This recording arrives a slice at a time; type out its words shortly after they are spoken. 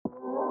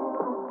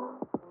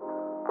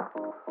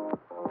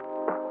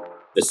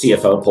the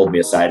CFO pulled me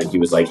aside and he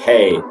was like,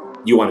 hey,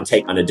 you want to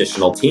take an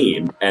additional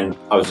team? And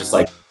I was just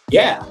like,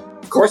 yeah,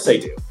 of course I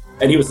do.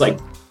 And he was like,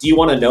 do you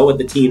want to know what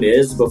the team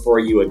is before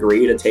you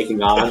agree to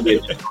taking on the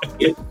additional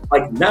team?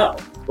 Like, no.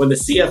 When the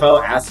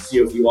CFO asks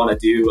you if you want to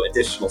do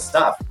additional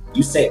stuff,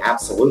 you say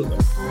absolutely.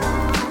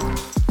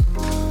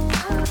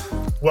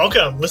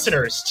 Welcome,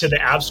 listeners, to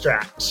The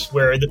Abstract,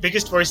 where the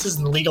biggest voices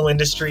in the legal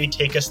industry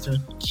take us through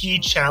key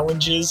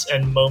challenges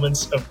and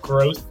moments of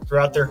growth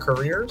throughout their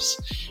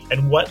careers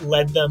and what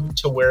led them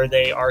to where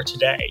they are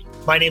today.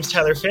 My name's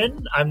Tyler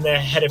Finn. I'm the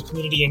head of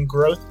community and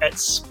growth at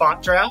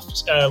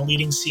SpotDraft, a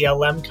leading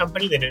CLM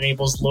company that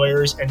enables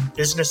lawyers and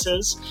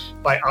businesses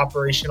by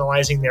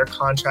operationalizing their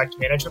contract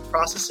management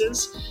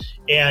processes.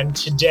 And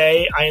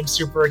today I am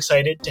super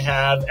excited to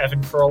have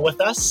Evan Ferl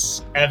with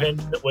us. Evan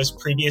was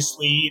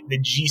previously the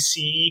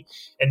GC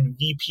and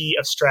VP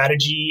of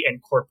Strategy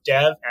and Corp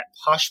Dev at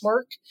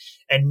Poshmark.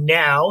 And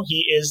now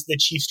he is the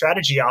Chief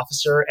Strategy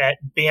Officer at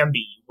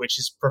Bambee, which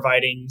is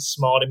providing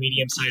small to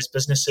medium-sized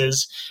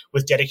businesses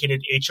with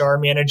dedicated HR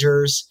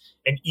managers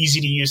and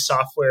easy-to-use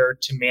software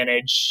to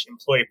manage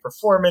employee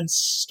performance,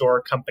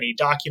 store company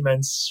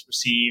documents,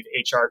 receive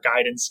HR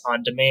guidance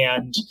on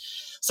demand.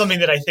 Something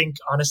that I think,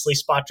 honestly,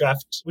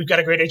 SpotDraft, we've got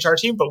a great HR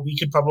team, but we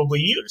could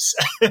probably use.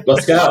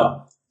 Let's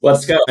go.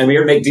 I'm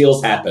here to make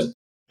deals happen.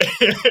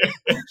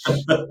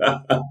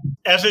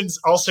 Evan's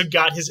also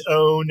got his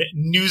own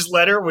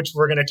newsletter, which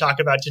we're going to talk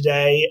about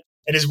today,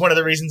 and is one of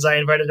the reasons I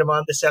invited him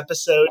on this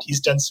episode.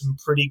 He's done some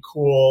pretty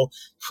cool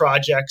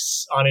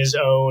projects on his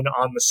own,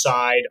 on the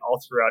side,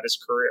 all throughout his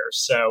career.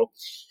 So,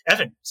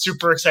 Evan,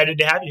 super excited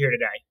to have you here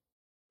today.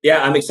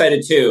 Yeah, I'm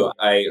excited too.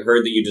 I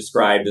heard that you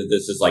described that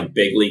this is like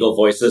big legal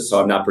voices, so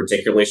I'm not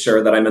particularly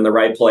sure that I'm in the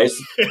right place.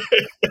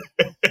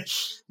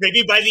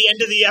 Maybe by the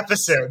end of the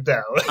episode,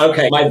 though.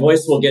 Okay, my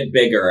voice will get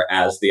bigger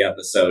as the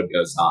episode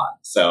goes on.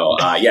 So,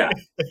 yeah,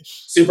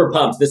 super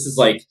pumped. This is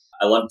like,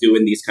 I love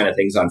doing these kind of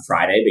things on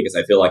Friday because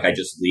I feel like I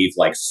just leave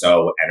like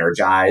so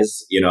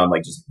energized. You know, I'm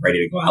like just ready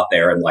to go out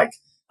there and like,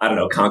 I don't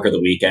know, conquer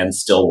the weekend,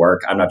 still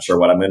work. I'm not sure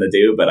what I'm going to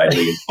do, but I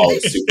leave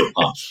always super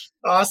pumped.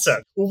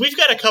 Awesome. Well, we've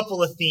got a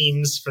couple of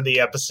themes for the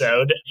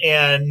episode.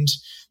 And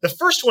the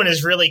first one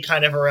is really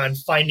kind of around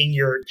finding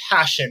your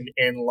passion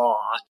in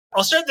law.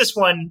 I'll start this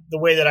one the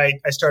way that I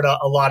start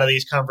a lot of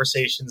these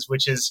conversations,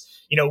 which is,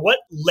 you know, what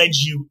led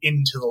you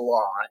into the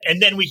law?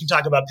 And then we can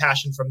talk about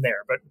passion from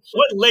there. But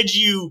what led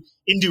you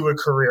into a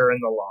career in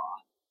the law?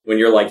 When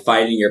you're like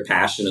finding your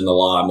passion in the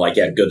law, I'm like,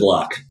 yeah, good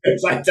luck.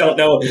 I don't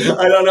know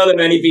that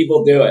many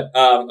people do it.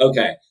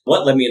 Okay.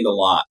 What led me into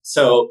law?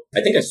 So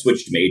I think I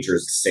switched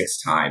majors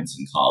 6 times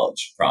in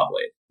college,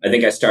 probably. I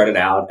think I started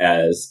out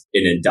as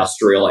in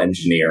industrial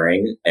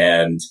engineering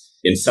and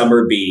in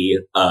summer B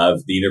of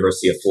the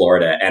University of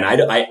Florida. And I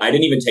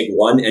didn't even take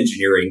one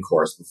engineering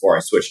course before I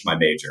switched my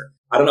major.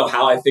 I don't know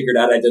how I figured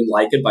out I didn't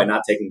like it by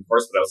not taking the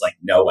course, but I was like,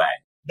 no way.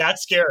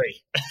 That's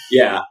scary.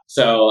 Yeah.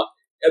 So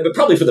but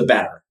probably for the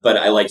better. But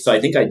so I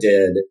think I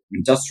did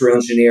industrial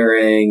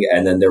engineering,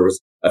 and then there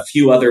was a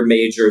few other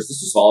majors.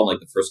 This was all in like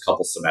the first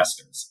couple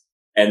semesters.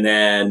 And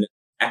then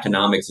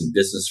economics and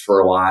business for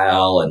a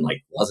while, and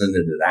like wasn't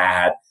into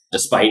that,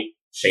 despite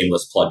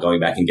shameless plug going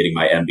back and getting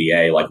my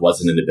MBA, like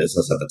wasn't into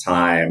business at the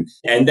time.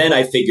 And then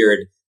I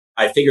figured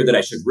that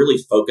I should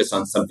really focus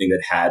on something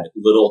that had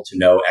little to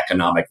no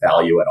economic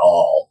value at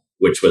all,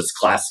 which was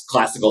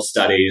classical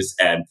studies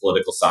and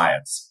political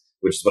science,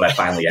 which is what I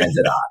finally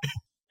ended on.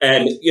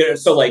 And, you know,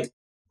 so like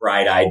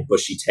bright-eyed,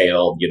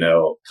 bushy-tailed, you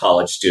know,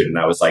 college student,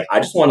 I was like,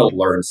 I just want to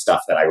learn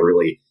stuff that I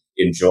really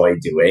enjoy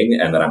doing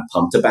and that I'm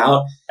pumped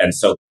about. And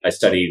so I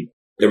studied,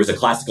 there was a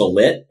classical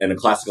lit and a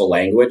classical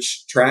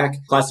language track.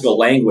 Classical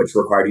language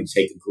required you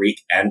to take Greek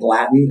and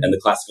Latin, and the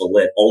classical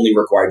lit only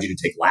required you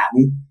to take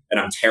Latin.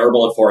 And I'm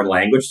terrible at foreign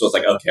language. So I was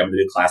like, okay, I'm going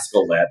to do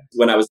classical lit.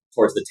 When I was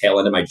towards the tail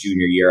end of my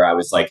junior year, I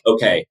was like,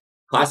 okay,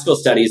 classical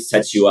studies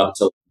sets you up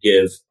to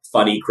give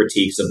funny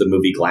critiques of the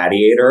movie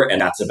Gladiator,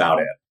 and that's about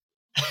it.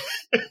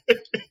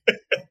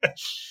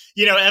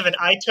 You know, Evan,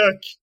 I took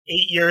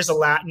 8 years of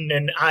Latin,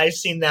 and I've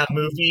seen that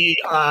movie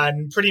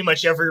on pretty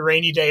much every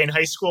rainy day in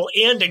high school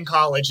and in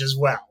college as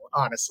well,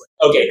 honestly.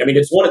 Okay, I mean,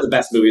 it's one of the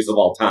best movies of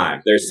all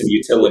time. There's some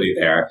utility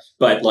there,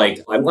 but like,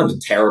 I'm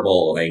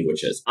terrible at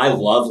languages. I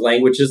love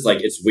languages. Like,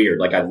 it's weird.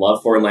 Like, I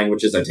love foreign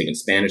languages. I've taken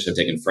Spanish, I've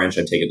taken French,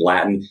 I've taken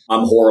Latin.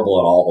 I'm horrible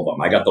at all of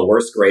them. I got the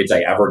worst grades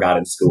I ever got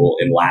in school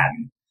in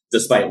Latin,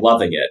 despite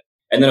loving it.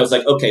 And then I was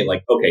like,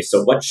 okay,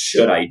 so what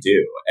should I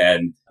do?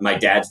 And my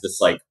dad's this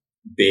like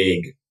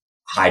big,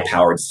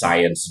 high-powered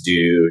science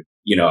dude.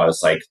 You know, I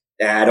was like,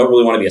 I don't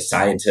really want to be a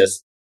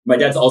scientist. My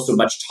dad's also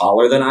much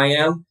taller than I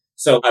am.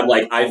 So I'm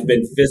like, I've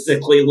been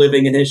physically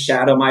living in his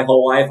shadow my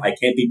whole life. I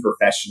can't be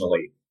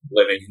professionally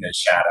living in his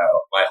shadow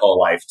my whole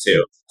life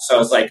too. So I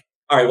was like,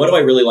 all right, what do I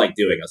really like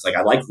doing? I was like,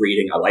 I like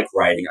reading, I like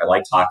writing, I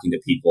like talking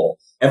to people.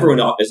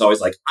 Everyone is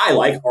always like, I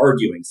like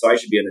arguing, so I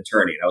should be an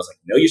attorney. And I was like,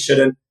 no, you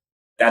shouldn't.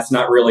 That's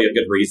not really a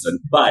good reason.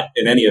 But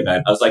in any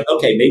event, I was like,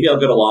 okay, maybe I'll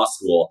go to law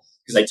school,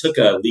 because I took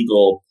a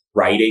legal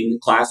writing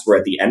class where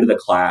at the end of the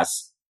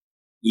class,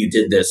 you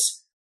did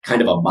this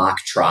kind of a mock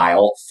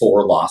trial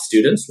for law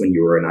students when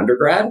you were an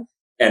undergrad.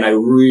 And I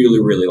really,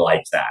 really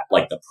liked that.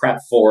 Like the prep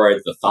for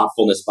it, the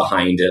thoughtfulness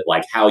behind it,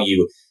 like how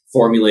you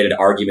formulated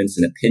arguments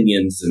and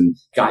opinions and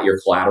got your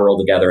collateral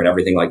together and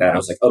everything like that. And I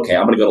was like, okay,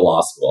 I'm going to go to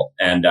law school.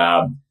 And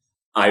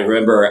I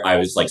remember I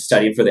was like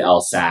studying for the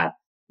LSAT.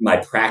 My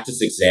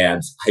practice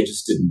exams, I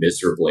just did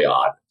miserably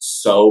on.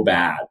 So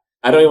bad.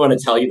 I don't even want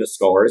to tell you the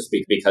scores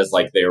because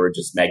like they were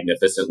just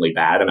magnificently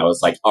bad. And I was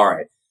like, all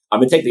right, I'm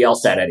going to take the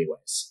LSAT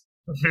anyways.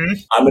 Mm-hmm.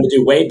 I'm going to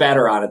do way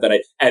better on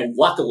it and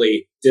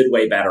luckily did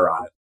way better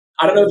on it.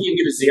 I don't know if you can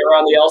get a 0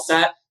 on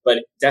the LSAT, but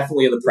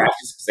definitely in the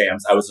practice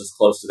exams, I was as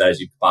close to that as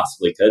you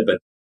possibly could. But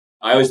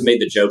I always made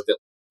the joke that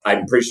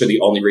I'm pretty sure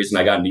the only reason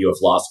I got into UF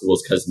Law School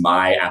is because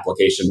my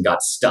application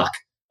got stuck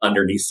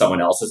underneath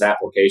someone else's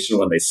application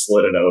when they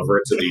slid it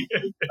over to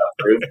the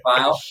approved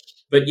file.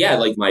 But yeah,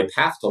 like my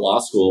path to law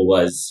school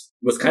was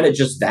kind of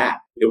just that.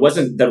 It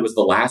wasn't that it was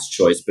the last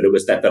choice, but it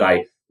was that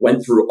I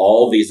went through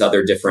all these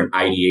other different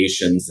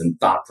ideations and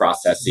thought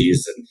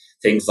processes and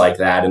things like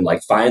that. And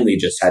like finally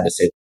just had to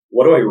say,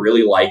 what do I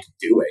really like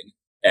doing?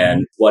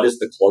 And what is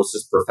the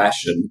closest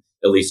profession,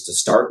 at least to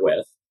start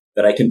with,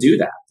 that I can do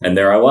that? And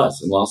there I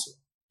was in law school.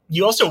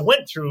 You also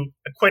went through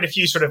quite a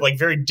few sort of like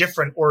very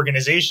different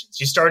organizations.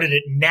 You started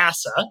at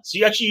NASA. So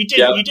you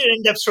did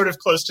end up sort of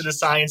close to the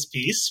science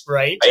piece,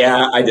 right?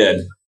 Yeah, I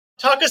did.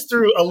 Talk us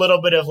through a little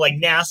bit of like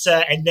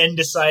NASA and then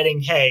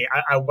deciding, hey,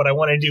 what I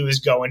want to do is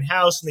go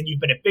in-house. And then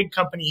you've been at big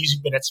companies,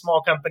 you've been at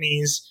small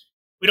companies.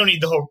 We don't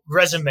need the whole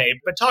resume,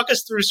 but talk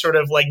us through sort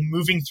of like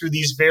moving through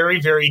these very,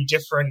 very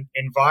different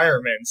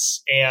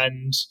environments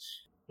and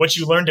what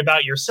you learned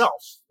about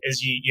yourself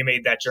as you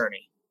made that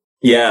journey.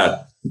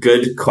 Yeah,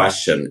 good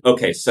question.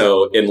 Okay,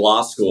 so in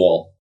law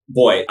school,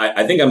 boy,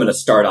 I think I'm going to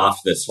start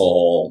off this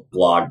whole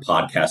blog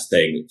podcast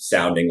thing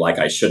sounding like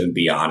I shouldn't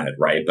be on it,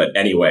 right? But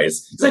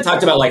anyways, because I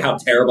talked about like how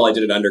terrible I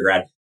did in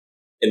undergrad.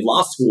 In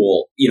law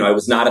school, I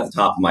was not at the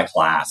top of my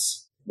class.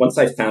 Once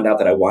I found out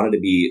that I wanted to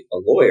be a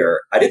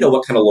lawyer, I didn't know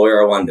what kind of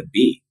lawyer I wanted to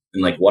be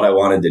and like what I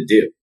wanted to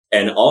do.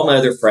 And all my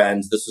other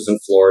friends, this was in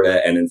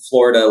Florida, and in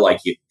Florida, like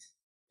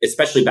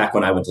especially back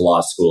when I went to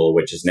law school,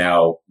 which is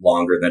now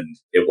longer than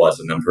it was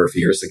a number of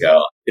years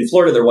ago. In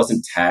Florida, there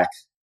wasn't tech.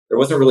 There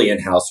wasn't really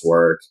in-house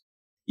work.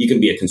 You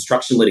can be a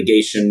construction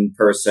litigation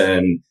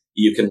person.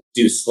 You can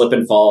do slip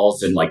and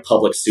falls in like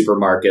public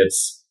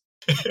supermarkets.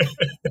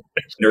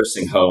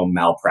 Nursing home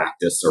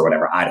malpractice or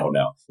whatever. I don't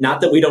know.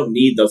 Not that we don't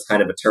need those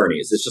kind of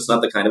attorneys. It's just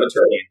not the kind of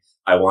attorney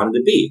I wanted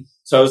to be.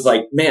 So I was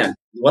like, man,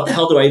 what the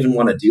hell do I even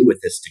want to do with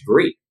this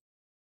degree?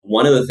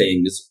 One of the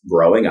things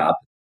growing up,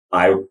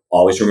 I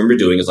always remember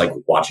doing is like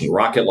watching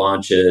rocket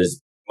launches,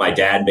 my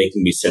dad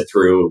making me sit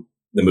through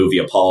the movie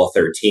Apollo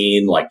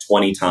 13 like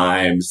 20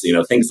 times,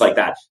 things like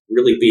that,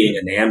 really being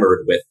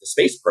enamored with the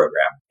space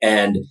program.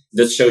 And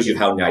this shows you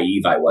how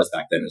naive I was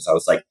back then. Is I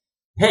was like,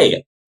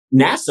 hey,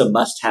 NASA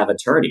must have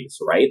attorneys,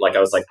 right? Like I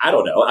was like, I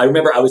don't know. I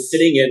remember I was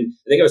sitting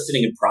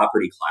in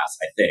property class,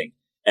 I think.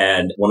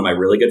 And one of my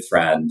really good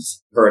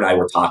friends, her and I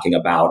were talking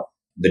about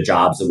the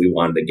jobs that we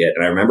wanted to get.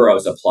 And I remember I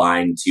was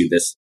applying to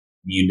this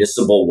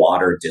municipal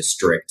water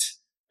district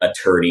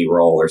attorney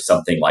role or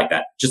something like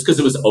that, just because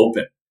it was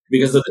open.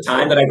 Because at the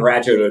time that I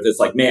graduated, it's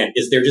like, man,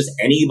 is there just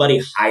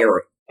anybody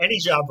hiring? Any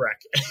job rec.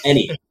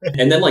 Any.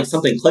 And then like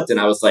something clicked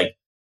and I was like,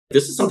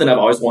 this is something I've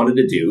always wanted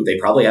to do. They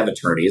probably have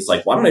attorneys.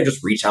 Like, why don't I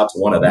just reach out to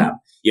one of them?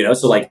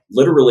 So like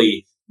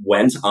literally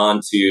went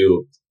on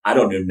to, I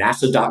don't know,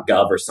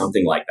 NASA.gov or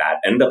something like that.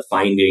 Ended up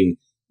finding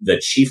the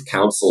chief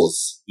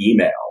counsel's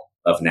email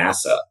of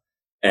NASA.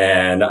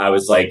 And I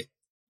was like,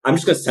 I'm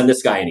just going to send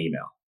this guy an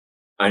email.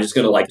 I'm just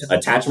going to like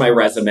attach my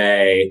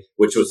resume,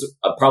 which was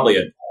probably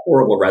a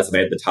horrible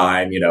resume at the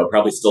time,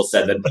 probably still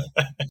said that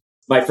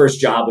my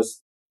first job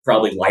was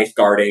probably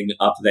lifeguarding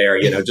up there,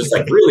 just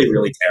like really,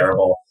 really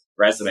terrible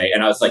resume.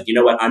 And I was like, you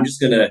know what? I'm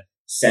just going to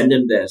send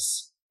him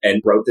this,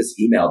 and wrote this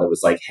email that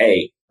was like,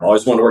 hey, I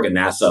always want to work at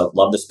NASA.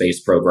 Love the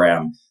space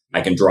program.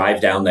 I can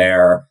drive down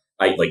there.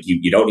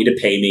 You don't need to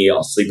pay me.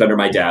 I'll sleep under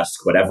my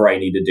desk, whatever I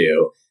need to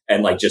do.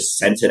 And like just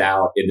sent it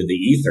out into the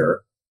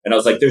ether. And I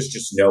was like, there's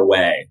just no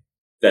way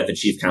that the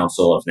chief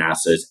counsel of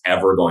NASA is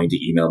ever going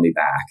to email me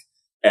back.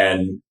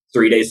 And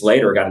 3 days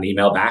later, I got an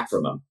email back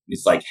from him.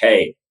 He's like,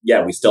 hey,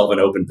 yeah, we still have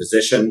an open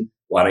position.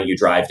 Why don't you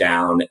drive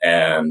down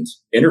and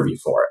interview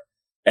for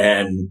it?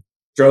 And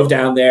drove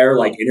down there,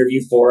 like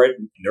interviewed for it,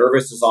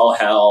 nervous as all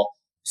hell,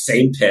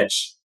 same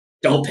pitch.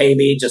 Don't pay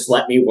me, just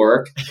let me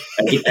work.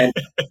 And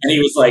he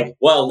was like,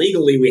 well,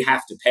 legally we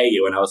have to pay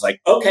you. And I was like,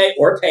 okay,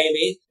 or pay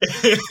me.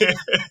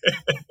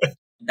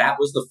 That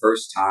was the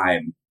first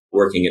time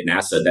working at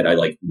NASA that I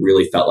like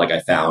really felt like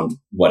I found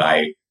what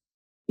I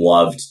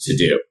loved to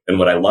do. And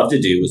what I loved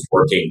to do was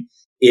working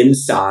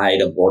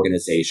inside of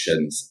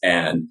organizations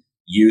and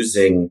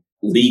using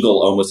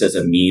legal almost as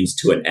a means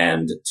to an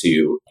end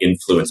to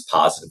influence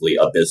positively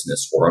a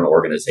business or an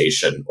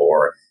organization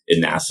or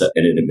in NASA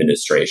and in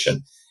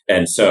administration.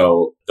 And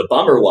so the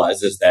bummer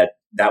is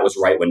that was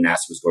right when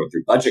NASA was going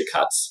through budget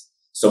cuts.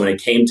 So when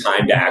it came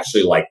time to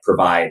actually like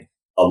provide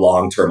a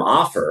long-term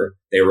offer,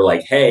 they were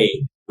like,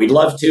 hey, We'd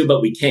love to,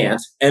 but we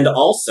can't. And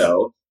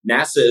also,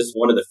 NASA is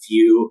one of the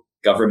few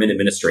government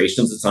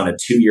administrations that's on a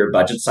 2-year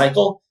budget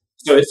cycle.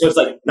 So it's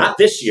like, not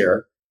this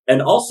year,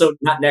 and also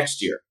not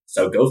next year.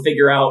 So go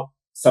figure out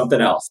something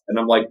else. And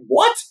I'm like,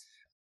 what?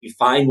 You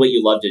find what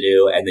you love to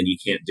do, and then you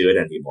can't do it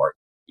anymore.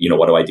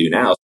 What do I do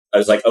now? I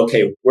was like,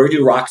 okay, where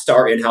do rock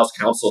star in-house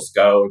counsels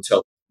go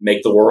to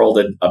make the world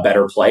a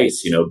better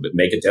place,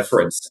 make a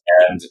difference?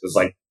 And it was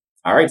like,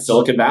 all right,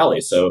 Silicon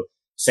Valley. So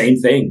same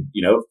thing,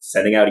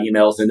 sending out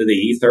emails into the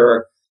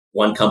ether.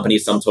 One company,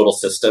 Sum Total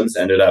Systems,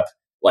 ended up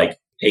like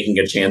taking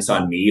a chance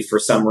on me for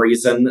some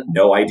reason.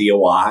 No idea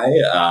why,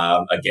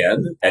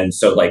 again. And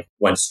so like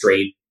went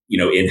straight,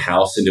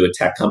 in-house into a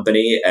tech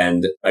company.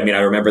 And I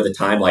remember the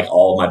time, like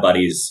all my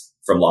buddies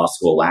from law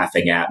school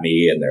laughing at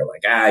me, and they're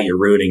like, you're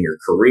ruining your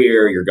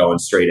career. You're going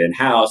straight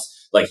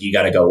in-house. Like you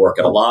got to go work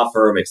at a law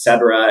firm,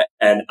 etc.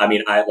 And I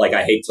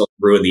hate to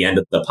ruin the end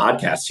of the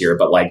podcast here,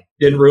 but like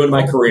didn't ruin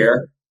my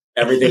career.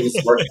 Everything's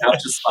working out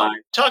just fine.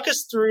 Talk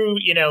us through,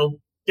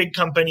 big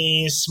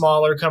companies,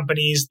 smaller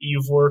companies that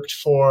you've worked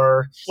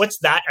for. What's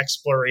that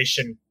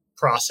exploration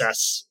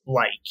process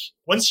like?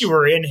 Once you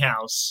were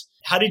in-house,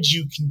 how did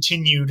you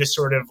continue to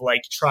sort of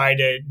like try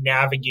to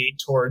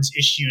navigate towards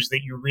issues that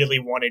you really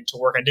wanted to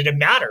work on? Did it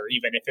matter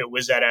even if it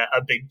was at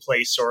a big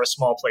place or a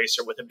small place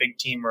or with a big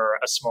team or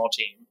a small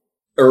team?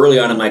 Early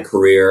on in my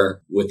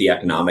career with the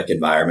economic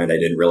environment, I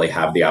didn't really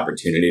have the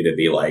opportunity to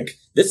be like,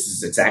 this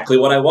is exactly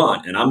what I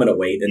want, and I'm going to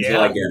wait until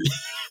I get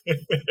it.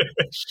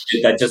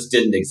 That just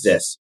didn't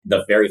exist.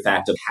 The very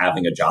fact of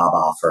having a job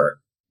offer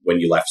when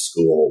you left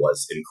school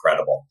was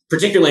incredible,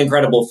 particularly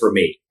incredible for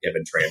me,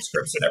 given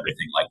transcripts and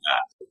everything like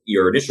that.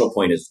 Your initial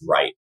point is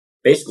right.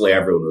 Basically,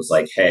 everyone was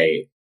like,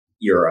 hey,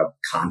 you're a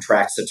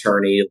contracts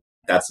attorney.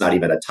 That's not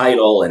even a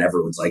title. And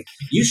everyone's like,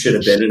 you should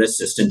have been an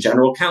assistant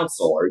general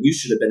counsel, or you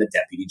should have been a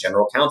deputy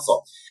general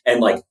counsel. And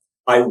like,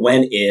 I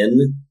went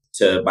in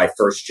to my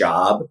first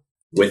job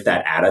with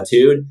that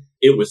attitude.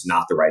 It was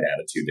not the right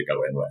attitude to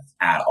go in with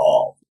at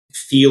all.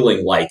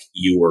 Feeling like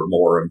you were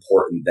more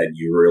important than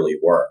you really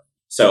were.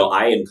 So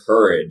I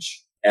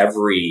encourage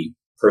every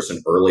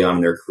person early on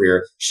in their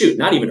career,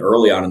 not even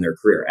early on in their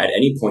career, at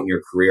any point in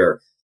your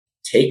career,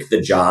 take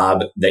the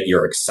job that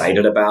you're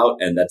excited about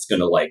and that's going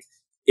to like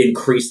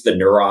increase the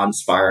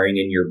neurons firing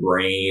in your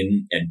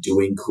brain and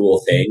doing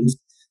cool things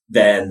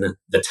than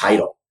the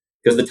title.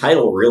 Because the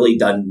title really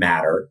doesn't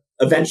matter.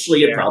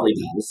 Eventually it probably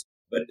does,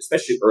 but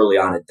especially early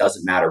on, it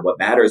doesn't matter. What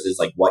matters is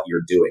like what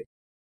you're doing.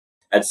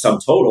 At Sum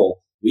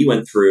Total, we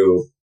went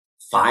through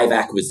 5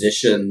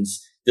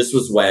 acquisitions. This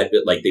was when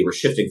like they were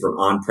shifting from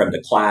on-prem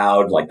to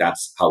cloud. Like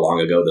that's how long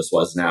ago this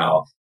was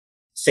now.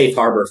 Safe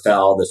Harbor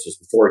fell. This was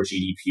before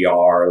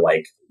GDPR.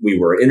 Like we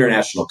were an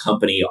international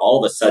company.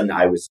 All of a sudden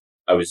I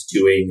was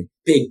doing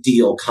big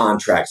deal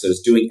contracts. I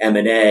was doing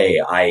M&A.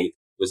 I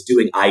was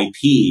doing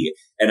IP.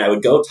 And I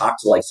would go talk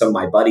to like some of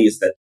my buddies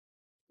that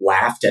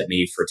laughed at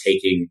me for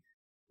taking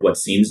what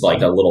seems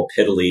like a little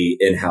piddly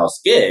in-house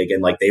gig.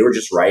 And like they were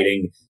just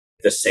writing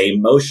the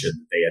same motion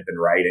that they had been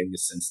writing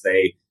since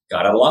they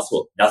got out of law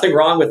school. Nothing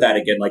wrong with that.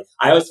 Again, like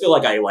I always feel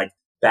like I like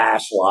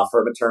bash law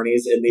firm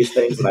attorneys in these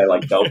things and I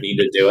like don't mean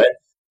to do it.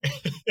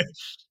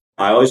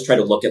 I always try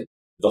to look at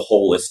the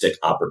holistic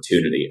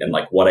opportunity and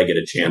like what I get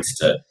a chance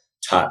to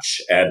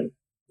touch and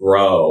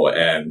grow,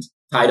 and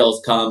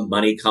titles come,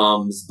 money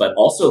comes, but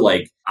also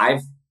like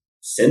I've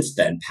since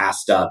then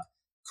passed up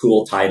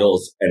cool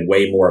titles and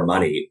way more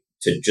money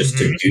to just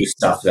to do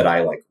stuff that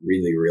I like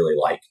really, really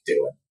like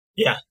doing.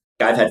 Yeah.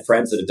 I've had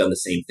friends that have done the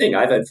same thing.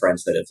 I've had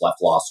friends that have left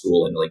law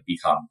school and like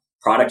become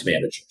product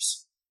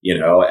managers,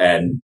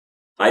 and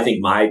I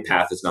think my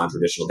path is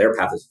non-traditional. Their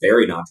path is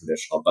very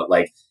non-traditional, but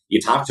like you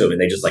talk to them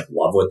and they just like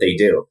love what they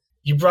do.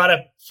 You brought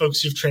up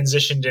folks who've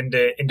transitioned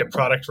into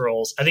product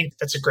roles. I think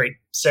that's a great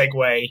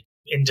segue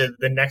into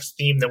the next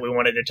theme that we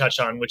wanted to touch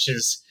on, which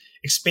is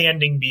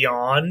expanding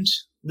beyond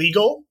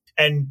legal.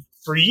 And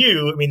for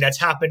you, I mean, that's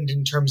happened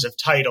in terms of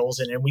titles,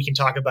 and we can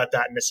talk about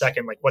that in a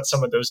second, like what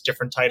some of those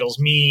different titles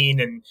mean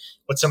and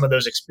what some of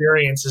those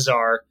experiences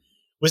are.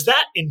 Was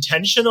that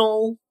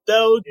intentional,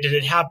 though? Did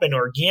it happen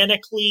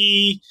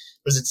organically?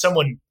 Was it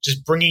someone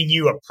just bringing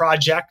you a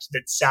project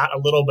that sat a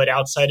little bit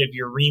outside of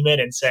your remit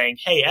and saying,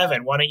 hey,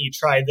 Evan, why don't you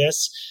try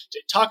this?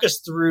 Talk us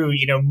through,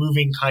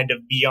 moving kind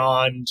of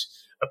beyond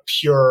a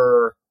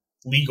pure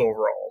legal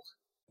role.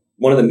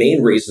 One of the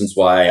main reasons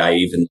why I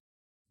even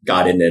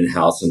got into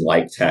in-house and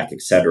like tech, et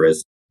cetera,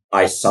 is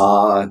I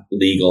saw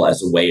legal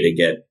as a way to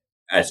get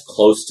as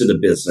close to the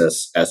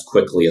business as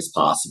quickly as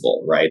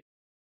possible, right?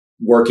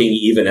 Working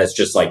even as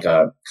just like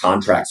a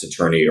contracts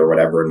attorney or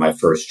whatever in my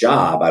first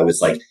job, I was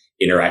like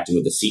interacting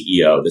with the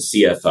CEO, the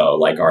CFO,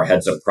 like our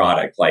heads of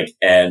product, like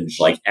Eng,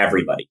 like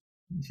everybody.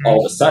 All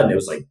of a sudden it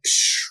was like,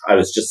 I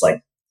was just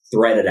like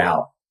threaded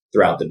out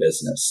throughout the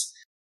business.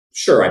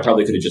 Sure, I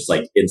probably could have just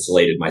like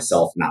insulated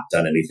myself, not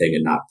done anything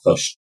and not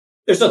pushed.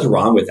 There's nothing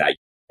wrong with that.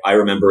 I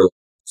remember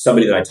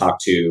somebody that I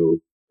talked to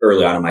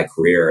early on in my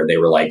career, they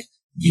were like,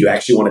 do you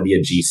actually want to be a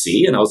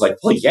GC? And I was like,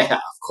 well, yeah,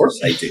 of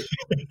course I do.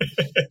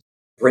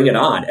 Bring it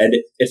on. And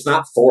it's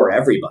not for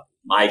everybody.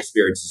 my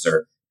experiences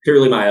are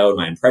purely my own.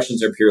 My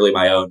impressions are purely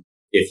my own.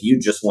 If you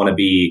just want to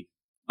be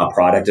a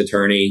product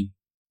attorney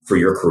for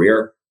your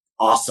career,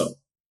 awesome.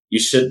 You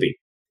should be.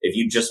 If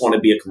you just want to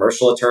be a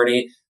commercial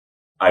attorney,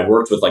 I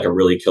worked with like a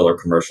really killer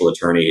commercial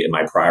attorney in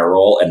my prior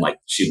role, and like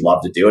she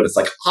loved to do it. It's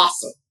like,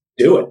 awesome,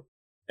 do it.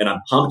 And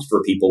I'm pumped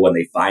for people when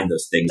they find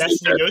those things.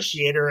 Best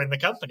negotiator in the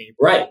company.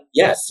 Right.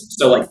 Yes.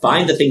 So like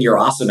find the thing you're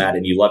awesome at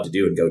and you love to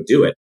do and go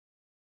do it.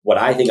 What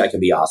I think I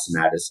can be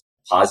awesome at is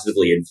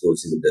positively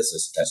influencing the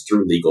business. If that's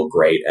through legal,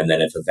 great. And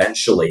then if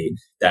eventually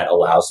that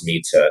allows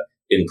me to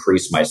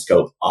increase my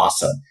scope,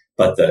 awesome.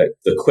 But the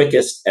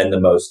quickest and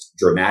the most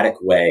dramatic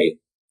way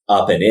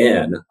up and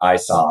in I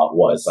saw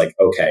was like,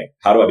 okay,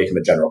 how do I become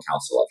a general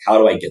counsel? Like, how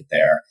do I get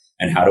there?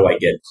 And how do I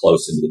get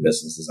close into the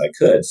business as I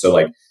could? So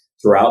like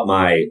throughout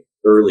my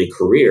early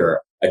career,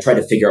 I tried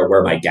to figure out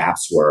where my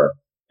gaps were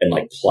and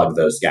like plug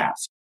those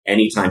gaps.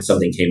 Anytime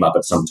something came up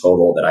at some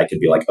total that I could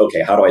be like,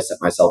 okay, how do I set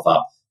myself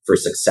up for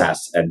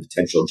success and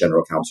potential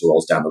general counsel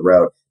roles down the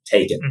road?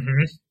 Take it.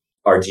 Mm-hmm.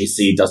 Our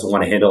GC doesn't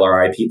want to handle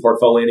our IP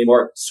portfolio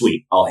anymore.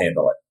 Sweet. I'll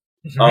handle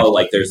it. Mm-hmm. Oh,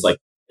 like there's like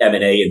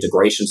M&A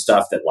integration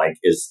stuff that like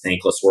is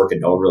thankless work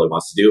and no one really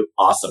wants to do.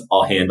 Awesome.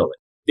 I'll handle it.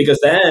 Because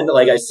then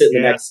like I sit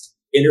in the next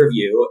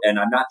interview and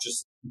I'm not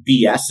just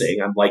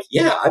BSing. I'm like,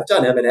 yeah, I've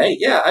done M&A.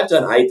 Yeah, I've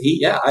done IP.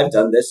 Yeah, I've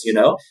done this, you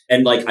know?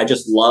 And like, I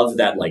just love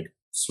that like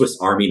Swiss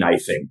Army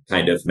knifing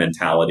kind of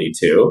mentality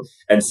too.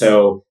 And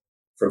so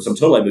from some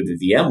total, I moved to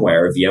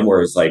VMware.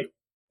 VMware is like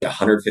a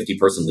 150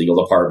 person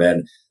legal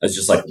department. It's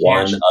just like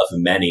one of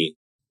many,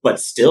 but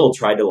still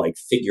tried to like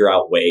figure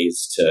out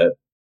ways to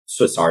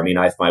Swiss Army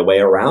knife my way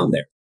around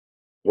there.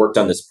 Worked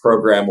on this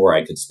program where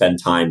I could spend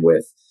time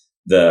with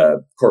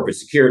the corporate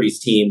securities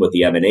team, with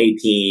the M&A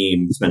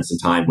team, spend some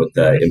time with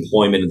the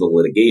employment and the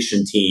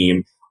litigation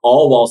team,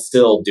 all while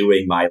still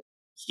doing my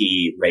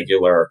key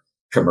regular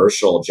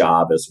commercial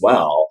job as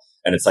well.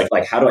 And it's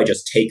like, how do I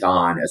just take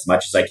on as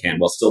much as I can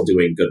while still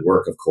doing good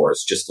work, of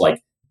course, just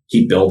like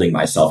keep building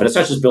myself. And it's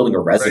not just building a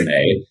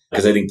resume,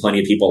 because I think plenty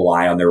of people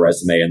lie on their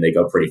resume and they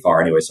go pretty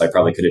far anyway. So I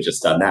probably could have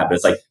just done that. But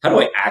it's like, how do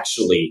I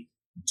actually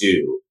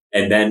do?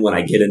 And then when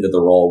I get into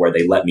the role where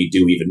they let me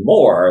do even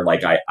more,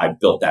 like I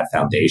built that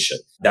foundation.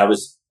 That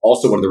was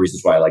also one of the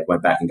reasons why I like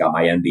went back and got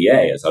my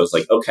MBA, is I was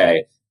like,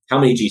 okay, how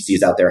many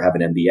GCs out there have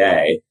an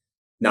MBA?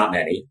 Not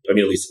many. I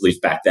mean, at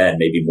least back then,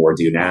 maybe more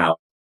do now.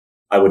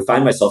 I would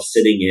find myself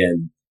sitting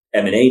in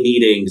M&A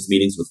meetings,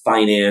 meetings with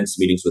finance,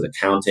 meetings with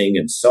accounting,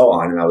 and so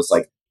on. And I was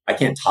like, I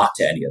can't talk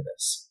to any of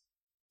this.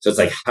 So it's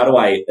like, how do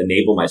I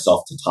enable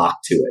myself to talk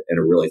to it in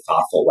a really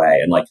thoughtful way?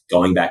 And like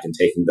going back and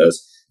taking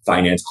those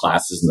finance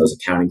classes and those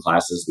accounting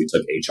classes, we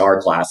took HR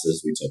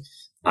classes, we took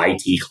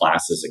IT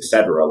classes,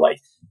 etc. Like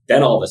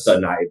then all of a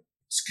sudden I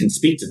can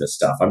speak to this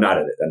stuff. I'm not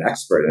an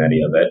expert in any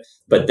of it,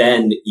 but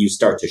then you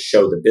start to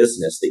show the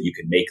business that you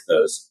can make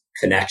those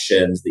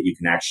connections, that you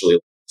can actually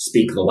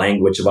speak the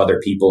language of other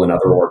people in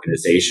other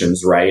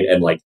organizations, right?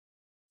 And like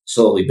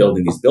slowly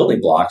building these building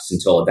blocks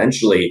until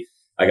eventually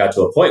I got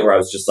to a point where I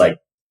was just like,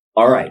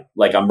 all right,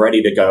 like I'm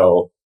ready to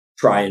go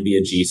try and be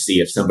a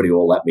GC if somebody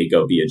will let me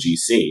go be a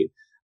GC.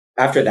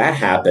 After that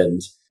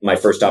happened, my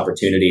first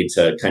opportunity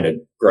to kind of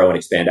grow and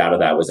expand out of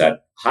that was at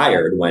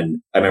Hired,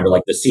 when I remember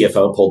like the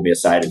CFO pulled me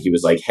aside and he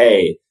was like,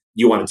 hey,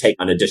 you want to take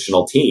an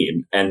additional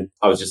team? And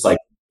I was just like,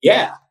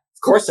 yeah,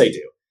 of course I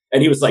do.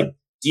 And he was like,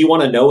 do you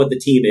want to know what the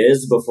team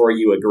is before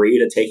you agree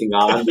to taking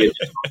on the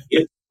additional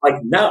team? Like,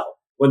 no.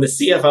 When the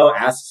CFO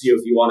asks you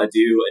if you want to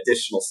do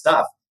additional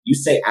stuff, you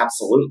say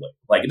absolutely.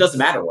 Like, it doesn't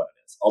matter what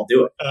it is. I'll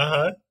do it.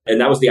 Uh-huh.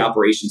 And that was the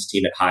operations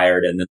team at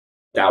Hired. And then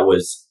that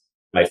was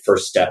my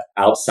first step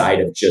outside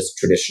of just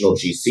traditional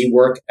GC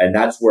work. And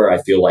that's where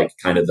I feel like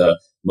kind of the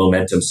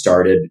momentum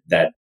started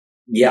that,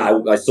 yeah,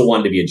 I still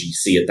wanted to be a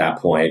GC at that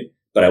point,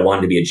 but I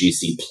wanted to be a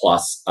GC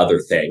plus other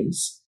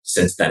things.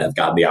 Since then, I've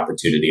gotten the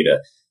opportunity to,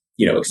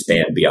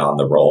 expand beyond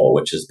the role,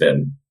 which has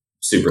been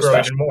super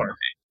special. Even more.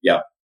 Yeah.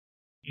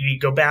 You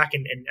go back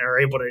and are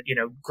able to,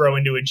 grow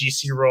into a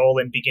GC role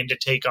and begin to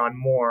take on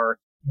more.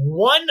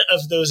 One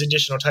of those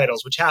additional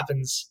titles, which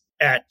happens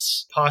at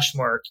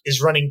Poshmark,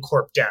 is running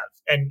Corp Dev.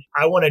 And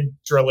I want to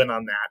drill in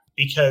on that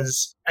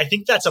because I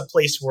think that's a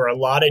place where a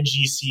lot of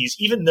GCs,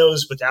 even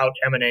those without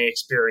M&A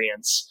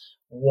experience,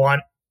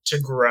 want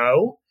to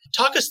grow.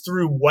 Talk us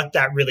through what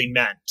that really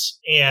meant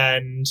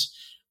and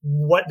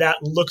what that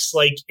looks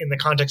like in the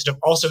context of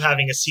also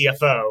having a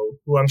CFO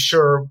who I'm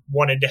sure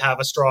wanted to have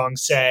a strong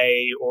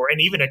say,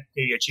 and even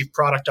maybe a chief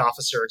product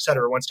officer, et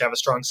cetera, wants to have a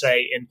strong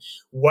say in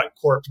what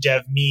Corp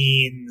Dev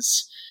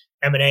means,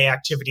 M&A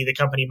activity the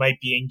company might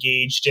be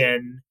engaged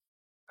in.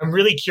 I'm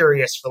really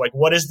curious for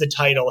what does the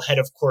title head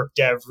of Corp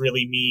Dev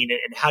really mean,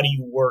 and how do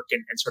you work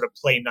and sort of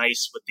play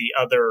nice with the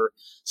other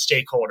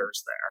stakeholders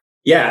there?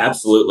 Yeah,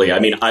 absolutely. I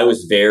mean, I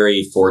was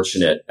very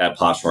fortunate at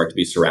Poshmark to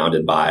be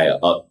surrounded by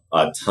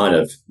a ton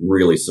of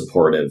really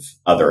supportive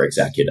other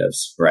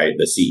executives, right?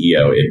 The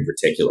CEO in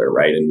particular,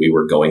 right? And we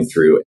were going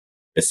through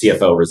the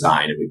CFO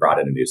resigned and we brought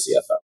in a new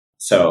CFO.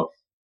 So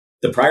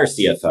the prior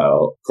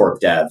CFO, Corp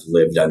Dev,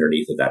 lived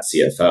underneath of that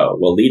CFO.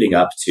 Well, leading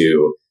up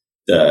to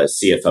the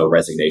CFO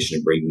resignation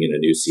and bringing in a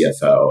new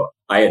CFO,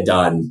 I had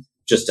done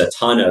just a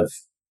ton of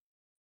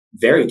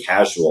very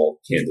casual,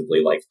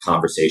 candidly, like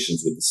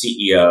conversations with the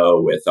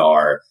CEO, with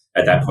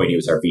at that point, he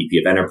was our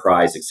VP of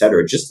enterprise, et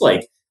cetera, just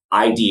like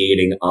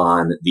ideating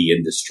on the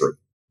industry,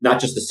 not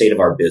just the state of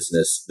our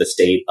business, the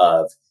state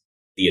of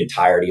the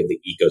entirety of the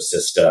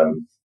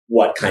ecosystem,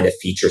 what kind of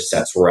feature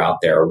sets were out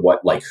there,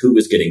 who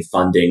was getting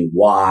funding,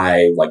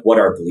 why, like what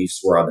our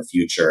beliefs were on the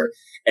future.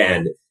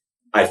 And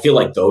I feel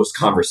like those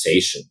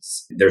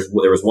conversations, there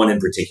was one in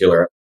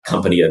particular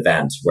company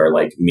event where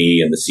like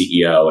me and the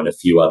CEO and a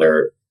few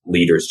other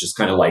leaders just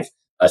kind of like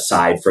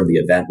aside from the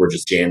event, we're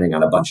just jamming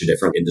on a bunch of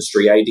different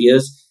industry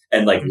ideas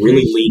and like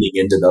really leaning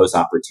into those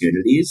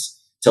opportunities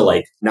to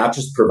like not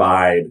just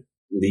provide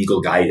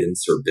legal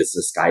guidance or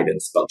business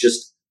guidance, but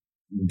just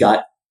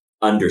gut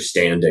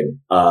understanding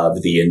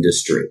of the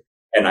industry.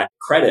 And I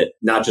credit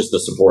not just the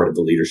support of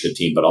the leadership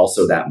team, but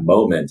also that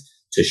moment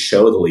to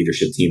show the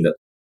leadership team that,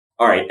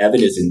 all right,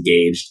 Evan is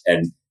engaged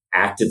and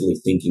actively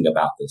thinking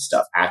about this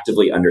stuff,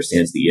 actively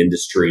understands the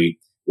industry,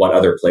 what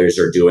other players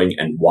are doing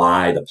and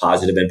why, the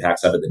positive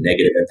impacts of it, the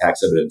negative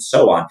impacts of it, and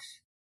so on.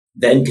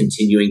 Then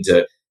continuing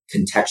to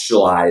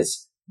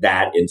contextualize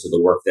that into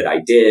the work that I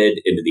did,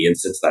 into the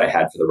insights that I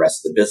had for the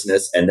rest of the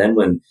business. And then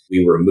when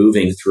we were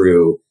moving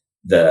through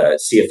the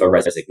CFO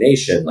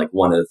resignation, like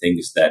one of the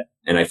things that,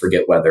 and I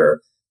forget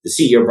whether the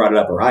CEO brought it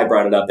up or I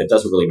brought it up, it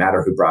doesn't really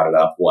matter who brought it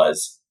up,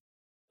 was,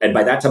 and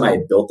by that time I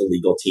had built the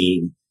legal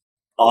team,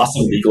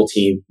 awesome legal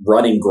team,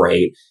 running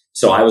great.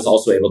 So I was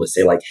also able to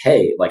say like,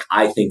 hey, like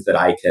I think that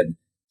I can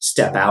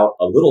step out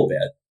a little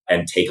bit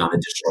and take on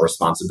additional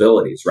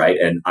responsibilities, right?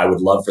 And I would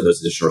love for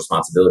those additional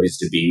responsibilities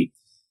to be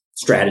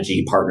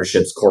strategy,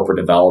 partnerships, corporate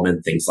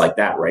development, things like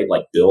that, right?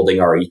 Like building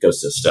our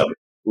ecosystem.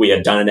 We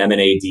had done an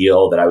M&A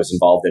deal that I was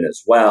involved in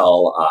as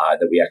well,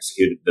 that we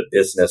executed, the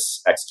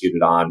business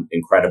executed on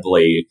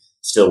incredibly,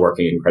 still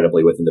working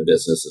incredibly within the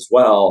business as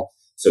well.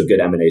 So good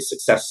M&A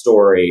success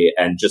story,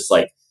 and just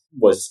like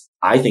was,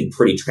 I think,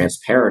 pretty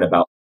transparent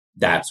about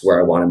that's where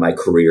I wanted my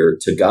career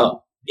to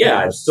go. Yeah,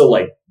 I'm still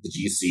like the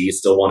GC,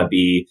 still want to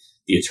be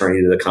the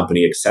attorney to the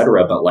company, et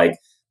cetera, but like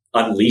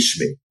unleash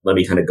me. Let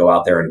me kind of go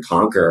out there and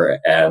conquer.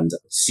 And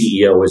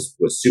CEO was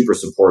super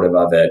supportive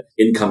of it.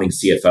 Incoming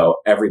CFO,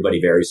 everybody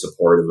very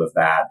supportive of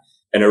that.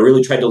 And I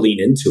really tried to lean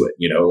into it.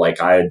 Like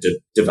I had to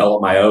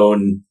develop my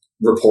own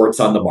reports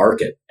on the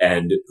market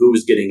and who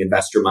was getting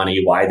investor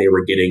money, why they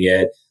were getting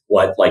it,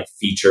 what like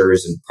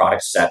features and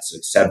product sets,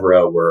 et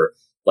cetera, were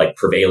like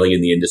prevailing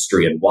in the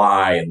industry and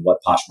why, and what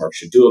Poshmark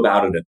should do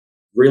about it. And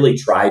really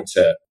tried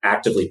to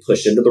actively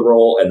push into the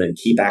role and then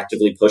keep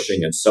actively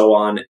pushing and so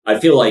on. I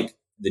feel like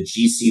the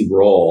GC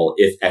role,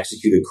 if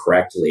executed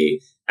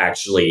correctly,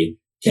 actually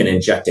can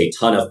inject a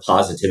ton of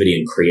positivity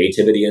and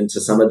creativity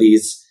into some of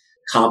these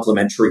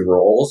complementary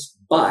roles.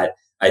 But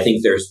I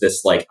think there's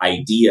this like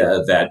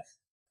idea that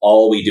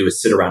all we do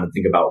is sit around and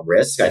think about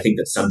risk. I think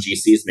that some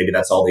GCs, maybe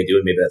that's all they do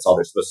and maybe that's all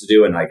they're supposed to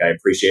do. And like, I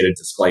appreciate it.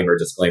 Disclaimer.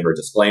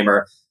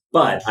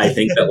 But I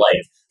think that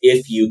like,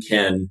 if you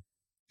can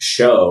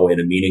show in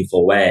a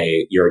meaningful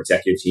way your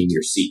executive team,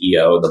 your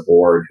CEO, the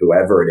board,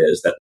 whoever it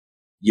is, that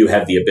you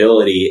have the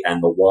ability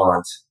and the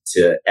want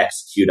to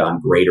execute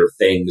on greater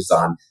things,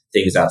 on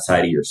things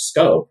outside of your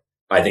scope,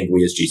 I think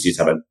we as GCs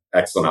have an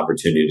excellent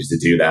opportunity to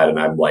do that. And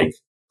I'm like,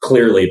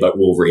 clearly, but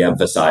we'll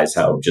reemphasize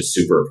how just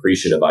super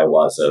appreciative I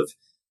was of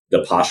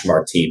the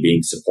Poshmark team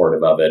being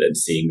supportive of it and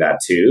seeing that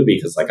too,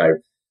 because like I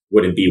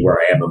wouldn't be where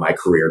I am in my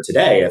career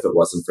today if it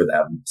wasn't for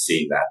them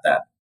seeing that then.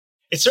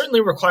 It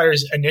certainly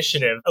requires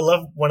initiative. I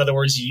love one of the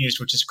words you used,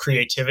 which is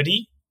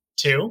creativity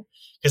too,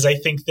 because I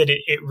think that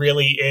it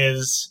really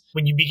is,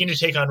 when you begin to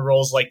take on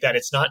roles like that,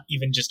 it's not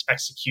even just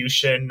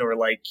execution or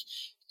like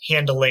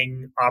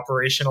handling,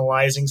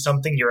 operationalizing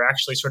something. You're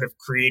actually sort of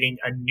creating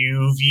a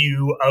new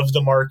view of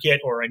the market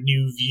or a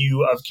new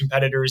view of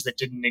competitors that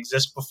didn't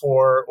exist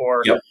before.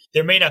 Or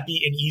There may not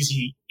be an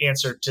easy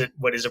answer to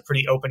what is a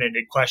pretty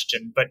open-ended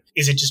question, but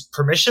is it just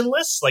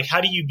permissionless? Like, how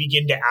do you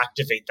begin to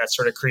activate that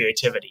sort of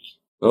creativity?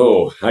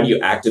 Oh, how do you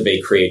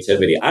activate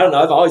creativity? I don't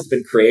know. I've always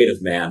been creative,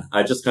 man.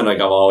 I just kind of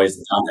like, I've always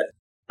done it.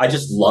 I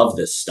just love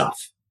this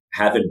stuff.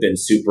 Haven't been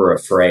super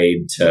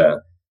afraid to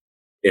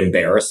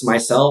embarrass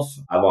myself.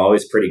 I'm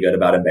always pretty good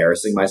about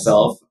embarrassing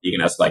myself. You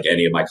can ask like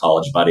any of my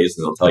college buddies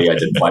and they'll tell you I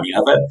did plenty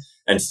of it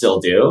and still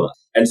do.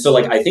 And so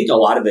like, I think a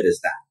lot of it is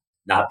that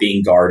not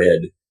being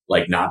guarded,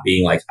 like not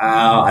being like,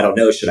 I don't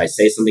know, should I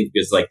say something?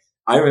 Because like,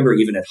 I remember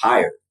even at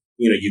Hire,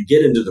 you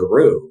get into the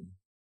room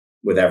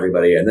with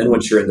everybody. And then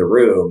once you're in the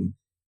room,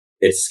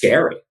 it's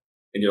scary.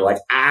 And you're like,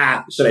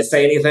 should I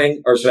say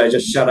anything? Or should I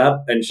just shut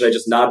up? And should I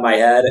just nod my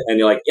head? And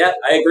you're like, yeah,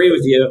 I agree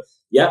with you.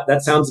 Yeah,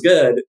 that sounds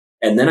good.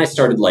 And then I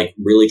started like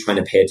really trying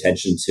to pay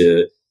attention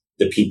to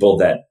the people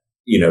that,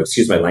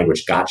 excuse my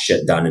language, got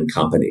shit done in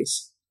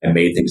companies and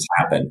made things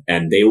happen.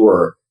 And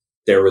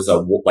there was a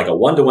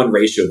 1-to-1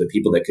 ratio of the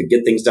people that could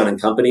get things done in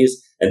companies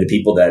and the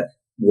people that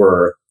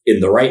were in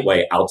the right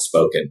way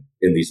outspoken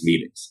in these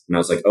meetings. And I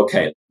was like,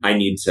 okay, I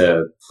need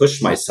to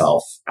push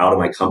myself out of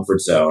my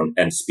comfort zone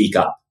and speak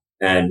up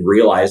and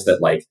realize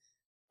that like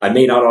I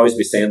may not always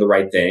be saying the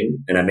right thing,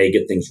 and I may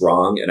get things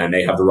wrong, and I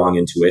may have the wrong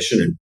intuition,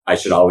 and I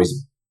should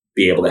always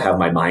be able to have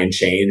my mind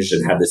changed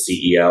and have the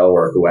CEO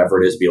or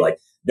whoever it is be like,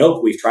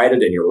 nope, we've tried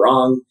it and you're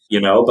wrong,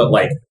 but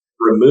like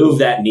remove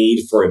that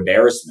need for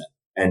embarrassment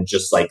and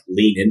just like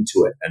lean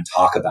into it and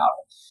talk about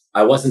it.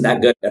 I wasn't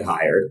that good at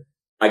Hired.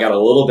 I got a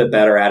little bit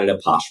better at it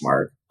at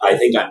Poshmark. I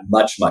think I'm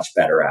much, much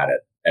better at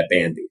it at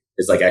Bambee.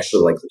 Is like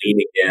actually like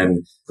leaning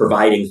in,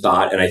 providing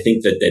thought. And I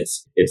think that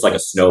it's like a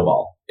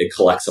snowball. It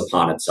collects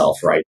upon itself,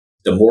 right?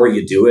 The more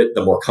you do it,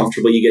 the more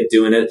comfortable you get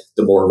doing it,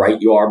 the more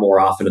right you are more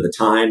often of the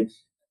time,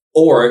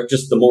 or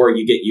just the more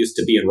you get used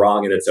to being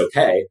wrong and it's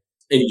okay.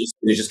 And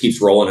it just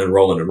keeps rolling and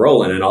rolling and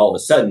rolling. And all of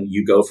a sudden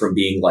you go from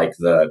being like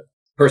the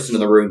person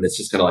in the room that's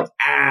just kind of like,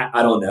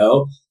 I don't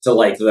know, to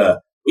like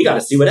we got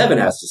to see what Evan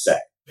has to say.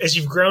 As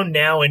you've grown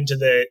now into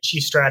the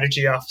chief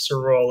strategy officer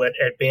role at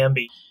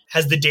Bambee,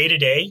 has the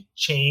day-to-day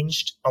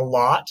changed a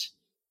lot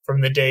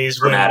from the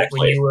days when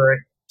you were...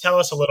 Tell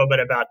us a little bit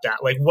about that.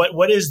 Like,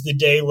 what does the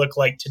day look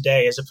like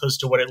today as opposed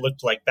to what it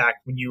looked like back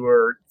when you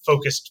were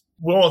focused,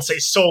 we won't say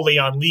solely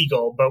on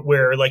legal, but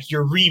where like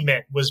your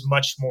remit was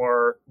much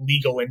more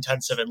legal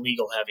intensive and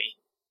legal heavy?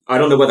 I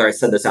don't know whether I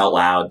said this out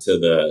loud to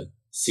the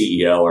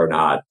CEO or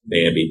not,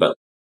 Bambee, but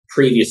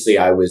previously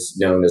I was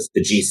known as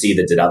the GC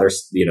that did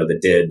that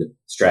did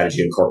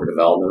strategy and corporate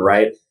development,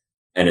 right?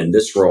 And in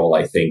this role,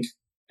 I think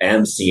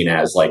am seen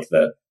as like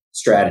the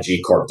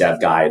strategy corp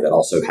dev guy that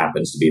also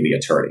happens to be the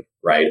attorney,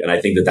 right? And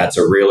I think that that's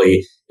a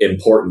really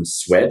important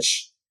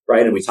switch,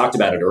 right? And we talked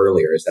about it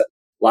earlier, is that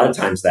a lot of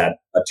times that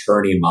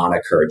attorney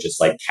moniker just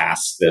like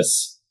casts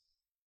this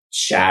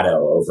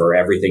shadow over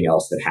everything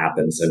else that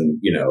happens.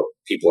 And,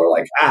 people are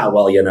like,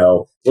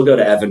 we'll go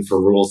to Evan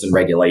for rules and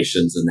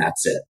regulations and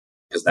that's it,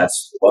 because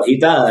that's what he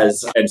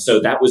does. And so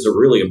that was a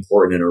really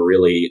important and a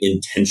really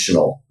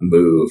intentional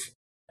move.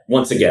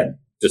 Once again,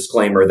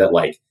 disclaimer that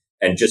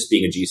and just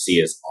being a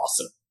GC is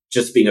awesome.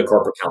 Just being a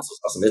corporate counsel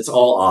is awesome. It's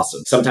all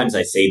awesome. Sometimes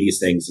I say these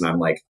things and I'm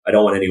like, I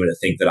don't want anyone to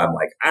think that I'm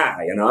like,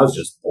 I was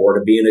just bored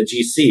of being a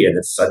GC and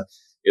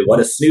what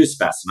a snooze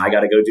fest and I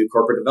got to go do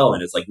corporate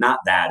development. It's like, not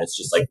that. It's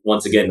just like,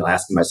 once again,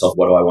 asking myself,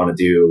 what do I want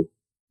to do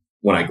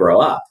when I grow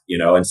up?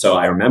 And so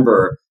I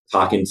remember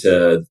talking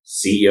to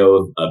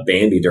CEO of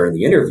Bambee during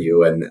the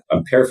interview, and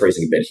I'm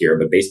paraphrasing a bit here,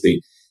 but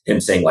basically him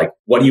saying like,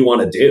 what do you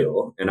want to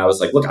do? And I was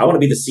like, look, I want to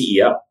be the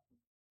CEO.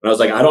 And I was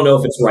like, I don't know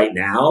if it's right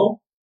now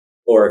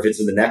or if it's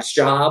in the next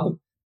job.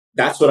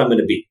 That's what I'm going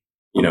to be.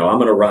 I'm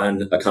going to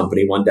run a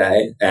company one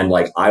day. And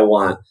I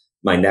want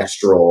my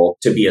next role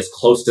to be as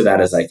close to that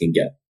as I can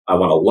get. I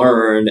want to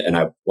learn. And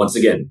I, once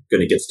again,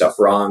 going to get stuff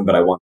wrong, but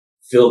I want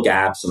to fill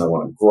gaps and I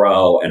want to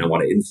grow and I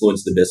want to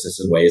influence the business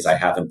in ways I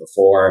haven't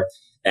before.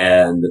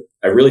 And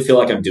I really feel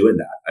like I'm doing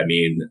that. I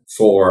mean,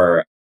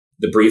 for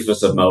the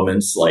briefest of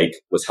moments,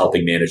 was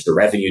helping manage the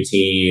revenue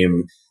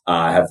team,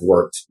 have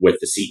worked with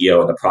the CEO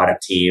and the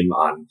product team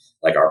on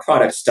our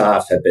product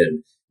stuff, have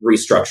been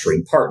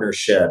restructuring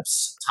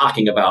partnerships,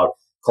 talking about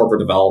corporate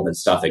development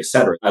stuff, et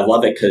cetera. I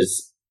love it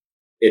because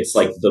it's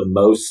the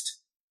most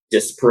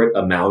disparate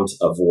amount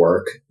of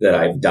work that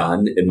I've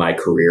done in my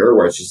career,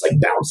 where it's just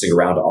bouncing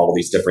around to all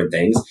these different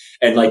things.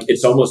 And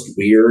it's almost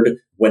weird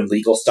when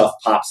legal stuff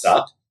pops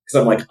up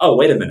because I'm like, oh,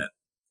 wait a minute.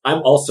 I'm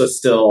also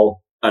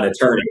still an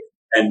attorney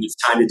and it's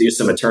time to do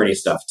some attorney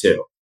stuff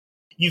too.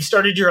 You've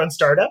started your own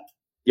startup.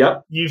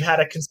 Yep. You've had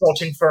a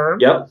consulting firm.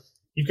 Yep.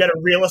 You've got a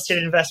real estate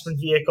investment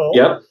vehicle.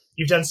 Yep.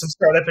 You've done some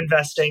startup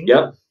investing.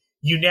 Yep.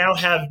 You now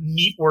have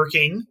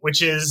Neatworking,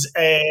 which is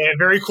a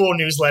very cool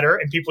newsletter,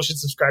 and people should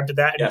subscribe to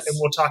that. Yes. And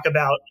we'll talk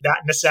about that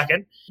in a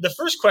second. The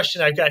first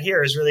question I've got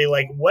here is really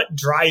what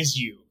drives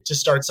you to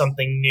start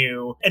something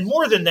new? And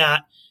more than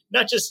that,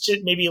 not just to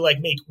maybe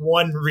make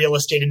one real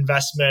estate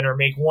investment or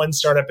make one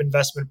startup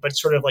investment, but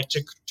sort of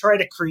to try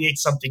to create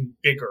something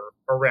bigger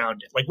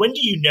around it. When do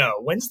you know?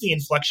 When's the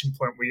inflection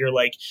point where you're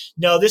like,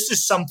 no, this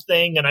is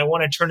something and I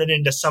want to turn it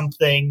into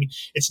something.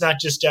 It's not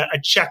just a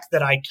check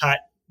that I cut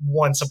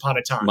once upon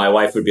a time. My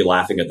wife would be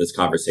laughing at this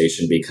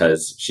conversation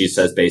because she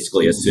says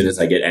basically as soon as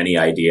I get any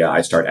idea,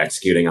 I start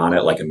executing on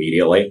it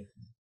immediately.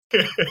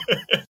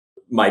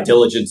 My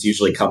diligence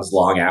usually comes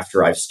long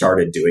after I've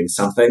started doing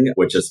something,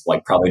 which is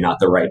probably not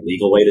the right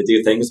legal way to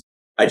do things.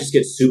 I just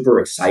get super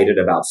excited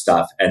about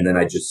stuff. And then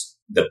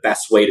the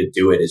best way to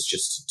do it is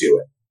just to do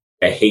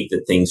it. I hate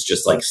that things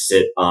just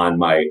sit on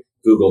my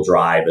Google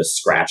Drive as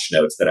scratch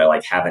notes that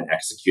I haven't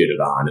executed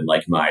on. And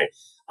my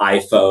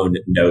iPhone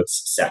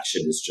notes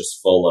section is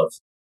just full of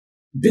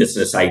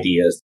business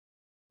ideas.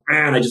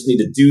 Man, I just need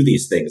to do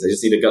these things. I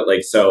just need to go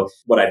so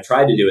what I've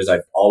tried to do is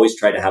I've always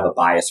tried to have a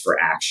bias for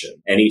action.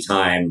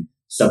 Anytime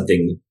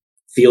something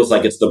feels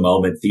like it's the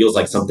moment, feels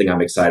like something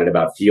I'm excited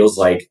about, feels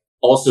like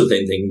also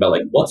then thinking about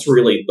what's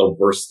really the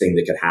worst thing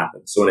that could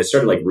happen. So when I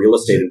started real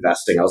estate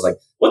investing, I was like,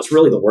 what's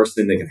really the worst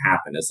thing that could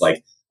happen? It's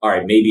all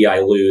right, maybe I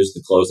lose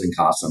the closing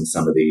costs on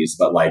some of these,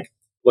 but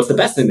what's the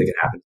best thing that could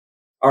happen?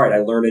 All right, I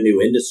learn a new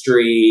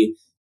industry,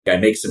 I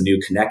make some new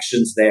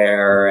connections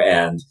there,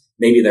 and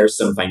maybe there's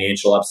some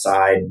financial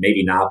upside,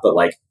 maybe not, but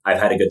I've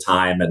had a good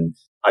time and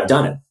I've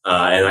done it.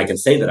 And I can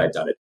say that I've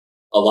done it.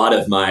 a lot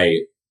of my,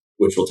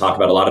 which we'll talk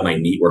about, a lot of my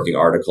neat working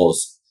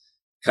articles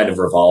kind of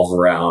revolve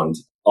around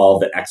all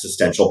the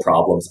existential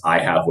problems I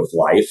have with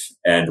life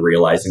and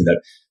realizing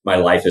that my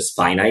life is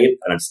finite.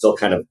 And I'm still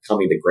kind of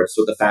coming to grips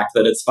with the fact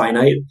that it's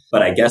finite.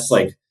 But I guess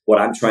like what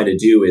I'm trying to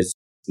do is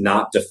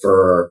not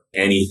defer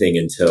anything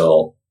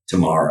until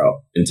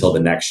tomorrow, until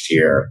the next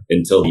year,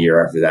 until the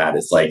year after that.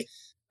 It's like,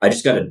 I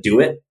just got to do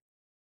it.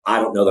 I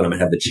don't know that I'm going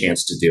to have the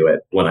chance to do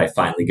it when I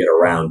finally get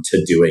around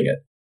to doing it,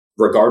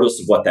 regardless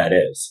of what that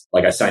is.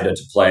 Like I signed up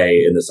to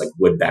play in this like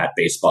wood bat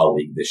baseball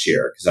league this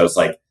year because I was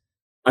like,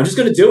 I'm just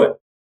going to do it.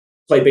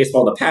 Played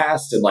baseball in the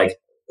past and like,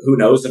 who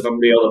knows if I'm going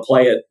to be able to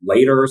play it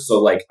later.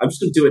 So like, I'm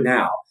just going to do it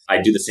now.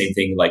 I do the same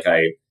thing. Like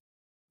I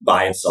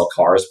buy and sell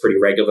cars pretty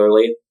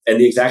regularly and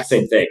the exact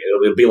same thing.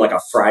 It'll be like a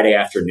Friday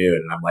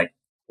afternoon and I'm like,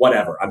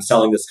 whatever, I'm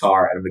selling this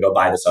car and I'm going to go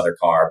buy this other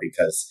car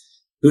because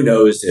who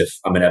knows if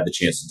I'm going to have the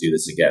chance to do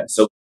this again.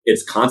 So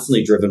it's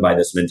constantly driven by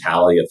this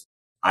mentality of,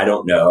 I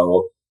don't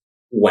know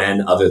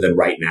when, other than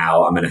right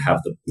now, I'm going to have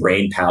the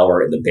brain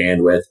power and the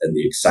bandwidth and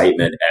the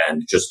excitement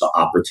and just the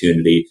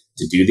opportunity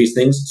to do these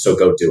things. So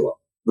go do them.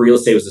 Real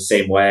estate was the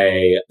same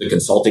way. The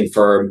consulting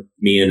firm,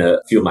 me and a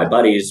few of my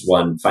buddies,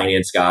 one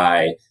finance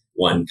guy,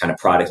 one kind of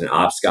product and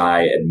ops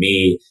guy, and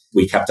me,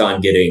 we kept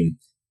on getting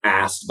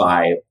asked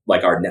by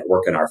like our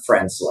network and our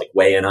friends to like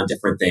weigh in on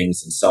different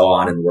things and so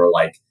on. And we're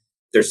like,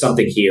 there's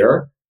something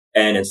here.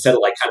 And instead of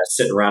like kind of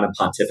sitting around and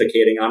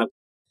pontificating on it,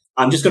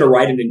 I'm just going to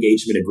write an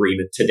engagement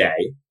agreement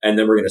today. And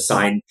then we're going to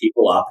sign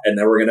people up and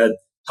then we're going to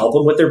help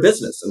them with their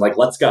business and like,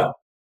 let's go.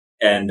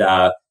 And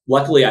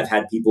luckily I've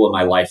had people in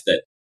my life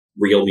that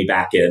reel me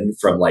back in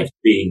from like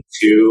being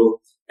too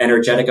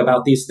energetic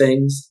about these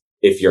things.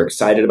 If you're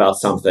excited about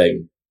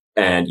something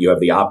and you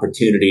have the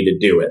opportunity to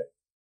do it,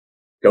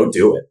 go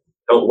do it.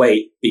 Don't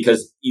wait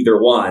because either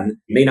one,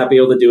 you may not be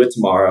able to do it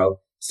tomorrow.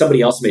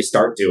 Somebody else may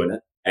start doing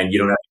it and you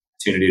don't have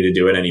the opportunity to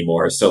do it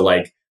anymore. So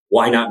like,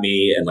 why not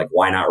me? And like,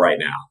 why not right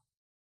now?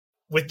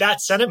 With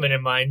that sentiment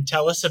in mind,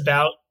 tell us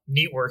about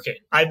Neat Working.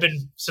 I've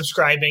been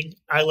subscribing.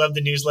 I love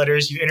the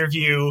newsletters. You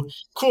interview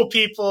cool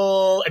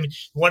people. I mean,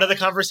 one of the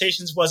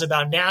conversations was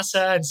about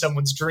NASA and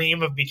someone's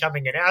dream of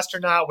becoming an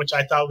astronaut, which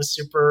I thought was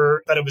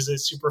it was a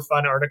super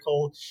fun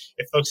article.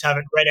 If folks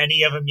haven't read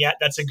any of them yet,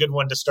 that's a good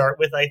one to start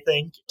with, I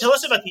think. Tell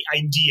us about the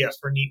idea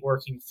for Neat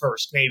Working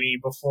first, maybe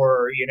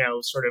before,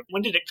 sort of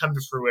when did it come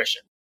to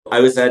fruition? I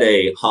was at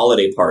a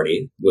holiday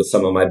party with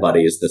some of my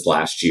buddies this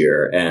last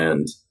year,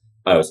 and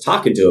I was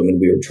talking to them, and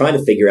we were trying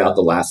to figure out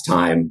the last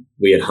time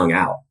we had hung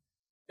out.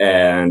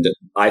 And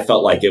I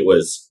felt like it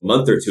was a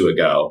month or two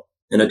ago,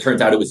 and it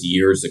turns out it was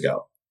years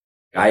ago.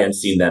 I hadn't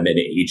seen them in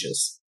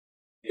ages.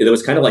 It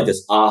was kind of like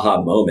this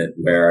aha moment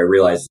where I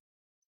realized,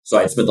 so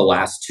I'd spent the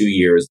last 2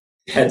 years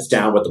heads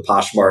down with the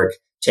Poshmark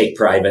take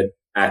private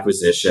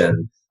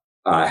acquisition,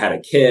 had a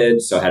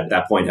kid. So at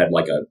that point had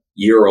like a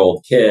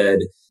year-old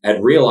kid.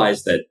 Had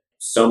realized that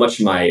so much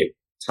of my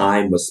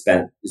time was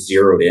spent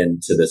zeroed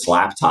into this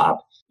laptop.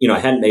 I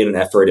hadn't made an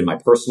effort in my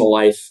personal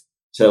life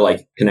to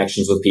like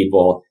connections with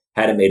people,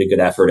 hadn't made a good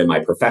effort in my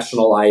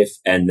professional life.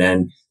 And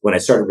then when I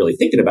started really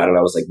thinking about it,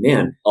 I was like,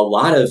 man, a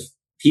lot of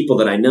people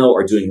that I know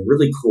are doing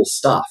really cool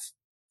stuff.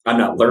 I'm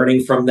not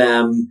learning from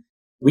them.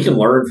 We can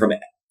learn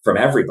from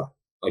everybody.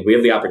 Like we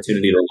have the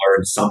opportunity to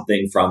learn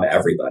something from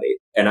everybody.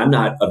 And I'm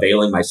not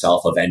availing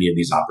myself of any of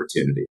these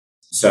opportunities.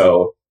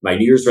 So my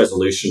New Year's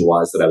resolution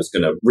was that I was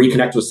going to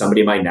reconnect with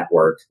somebody in my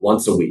network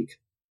once a week.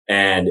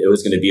 And it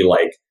was going to be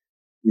like,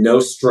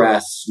 no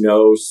stress,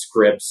 no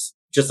scripts,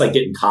 just like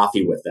getting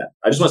coffee with them.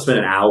 I just want to spend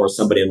an hour with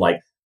somebody and like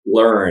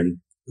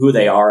learn who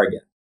they are again.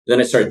 Then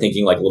I started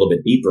thinking like a little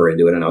bit deeper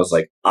into it. And I was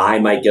like, I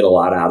might get a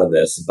lot out of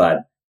this,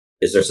 but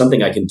is there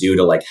something I can do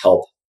to like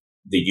help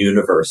the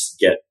universe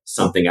get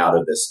something out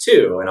of this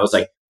too? And I was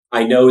like,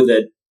 I know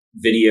that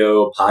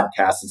video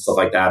podcasts and stuff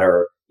like that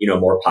are,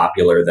 more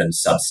popular than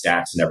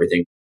Substacks and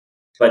everything.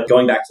 But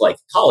going back to like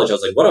college, I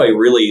was like, what do I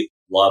really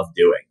love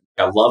doing?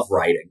 I love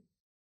writing.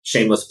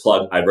 Shameless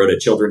plug. I wrote a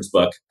children's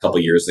book a couple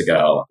years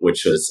ago,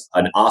 which was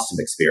an awesome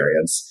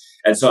experience.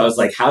 And so I was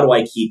like, how do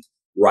I keep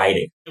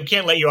writing? We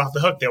can't let you off the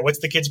hook there. What's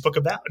the kid's book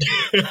about?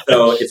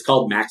 So it's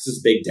called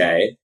Max's Big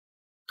Day.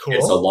 Cool.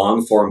 It's a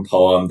long form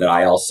poem that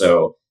I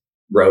also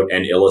wrote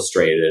and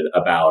illustrated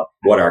about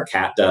what our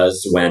cat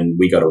does when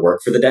we go to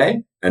work for the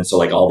day. And so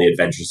like all the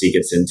adventures he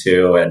gets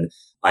into, and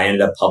I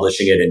ended up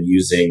publishing it and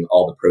using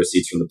all the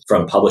proceeds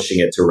from publishing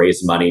it to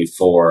raise money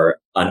for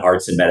an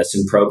arts and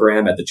medicine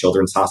program at the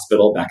Children's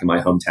Hospital back in my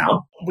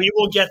hometown.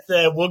 We'll get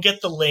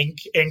the link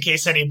in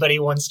case anybody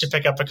wants to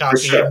pick up a copy,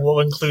 sure. And we'll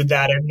include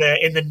that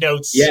in the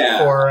notes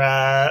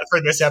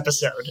for this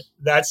episode.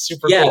 That's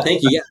super cool. Yeah,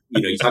 thank you. Yeah,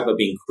 you talk about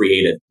being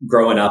creative.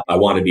 Growing up, I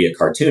wanted to be a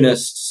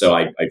cartoonist, so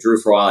I drew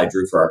for a while. I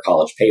drew for our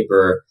college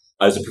paper.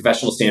 I was a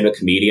professional stand-up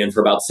comedian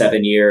for about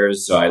 7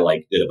 years. So I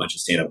did a bunch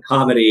of stand-up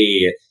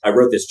comedy. I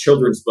wrote this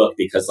children's book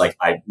because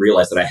I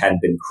realized that I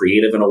hadn't been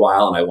creative in a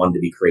while and I wanted to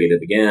be creative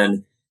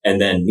again. And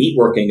then Neat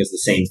Working is the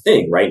same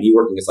thing, right? Neat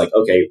Working is like,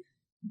 okay,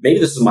 maybe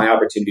this is my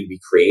opportunity to be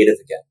creative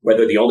again.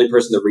 Whether the only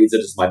person that reads it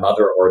is my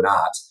mother or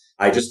not,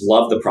 I just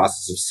love the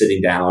process of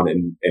sitting down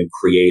and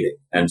creating.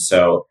 And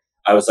so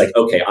I was like,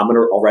 okay, I'll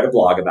write a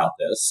blog about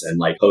this and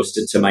like post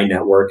it to my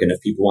network. And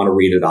if people want to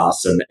read it,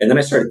 awesome. And then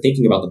I started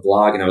thinking about the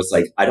blog and I was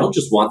like, I don't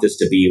just want this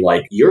to be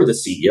like, you're the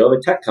CEO of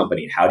a tech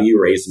company. How do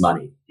you raise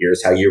money?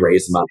 Here's how you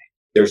raise money.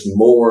 There's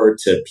more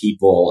to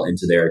people and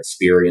to their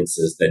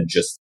experiences than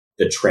just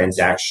the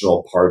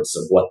transactional parts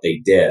of what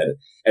they did.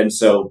 And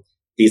so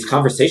these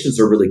conversations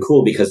are really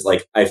cool because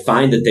like I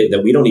find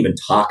that we don't even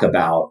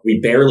we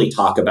barely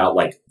talk about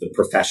like the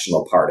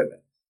professional part of it.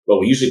 What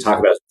we usually talk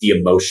about is the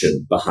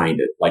emotion behind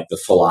it, like the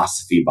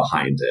philosophy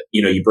behind it.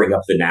 You know, you bring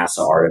up the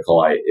NASA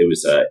article. It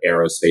was an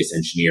aerospace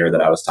engineer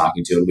that I was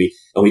talking to, and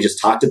we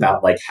just talked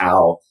about like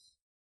how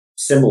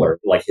similar,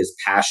 like his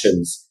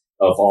passions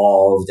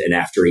evolved. And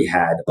after he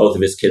had both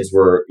of his kids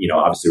were,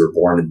 obviously were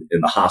born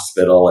in the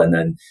hospital. And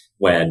then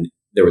when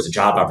there was a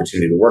job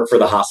opportunity to work for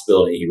the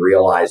hospital, he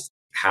realized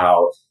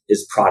how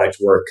his product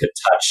work could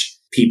touch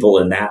people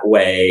in that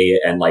way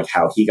and like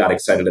how he got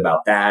excited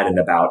about that and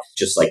about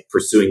just like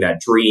pursuing that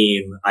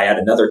dream. I had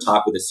another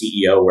talk with the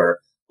CEO where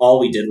all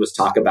we did was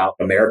talk about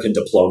American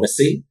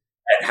diplomacy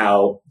and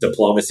how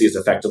diplomacy is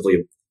effectively,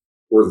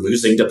 we're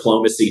losing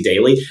diplomacy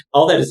daily.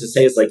 All that is to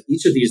say is like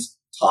each of these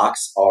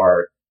talks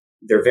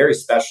they're very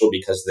special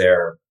because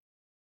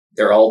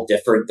they're all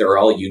different. They're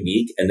all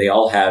unique and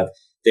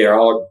they're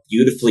all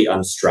beautifully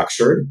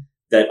unstructured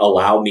that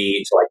allow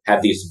me to like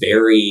have these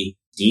very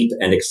deep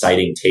and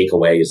exciting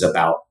takeaways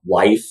about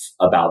life,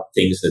 about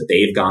things that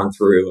they've gone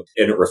through.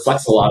 And it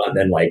reflects a lot on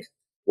then like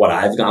what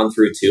I've gone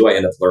through too. I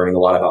end up learning a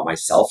lot about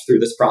myself through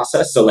this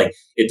process. So like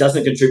it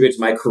doesn't contribute to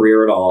my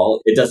career at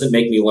all. It doesn't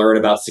make me learn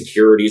about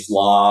securities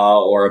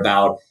law or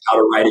about how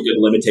to write a good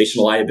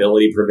limitation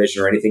liability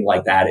provision or anything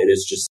like that. It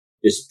is just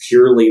this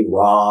purely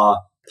raw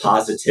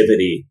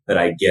positivity that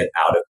I get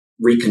out of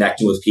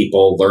reconnecting with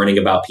people, learning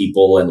about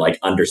people and like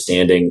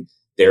understanding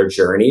their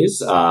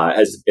journeys.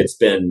 It's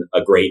been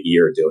a great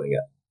year doing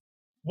it.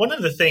 One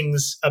of the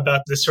things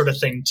about this sort of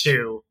thing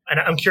too, and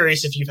I'm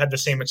curious if you've had the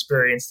same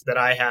experience that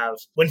I have,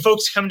 when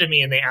folks come to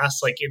me and they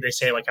ask, like, they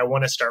say, like, I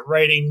want to start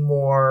writing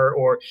more,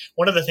 or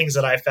one of the things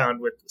that I found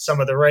with some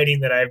of the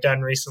writing that I've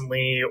done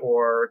recently,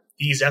 or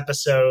these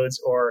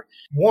episodes, or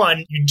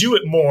one, you do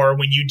it more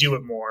when you do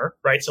it more,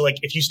 right? So like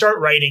if you start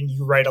writing,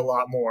 you write a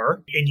lot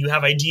more and you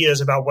have ideas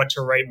about what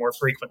to write more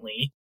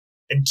frequently.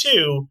 And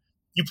two,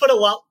 you put a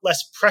lot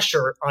less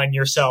pressure on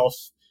yourself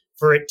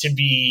for it to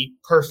be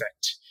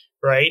perfect.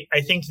 Right? I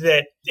think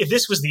that if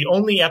this was the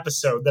only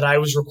episode that I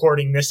was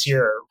recording this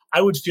year, I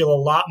would feel a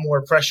lot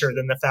more pressure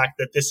than the fact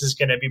that this is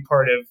going to be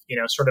part of,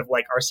 sort of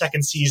like our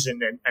second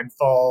season and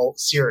fall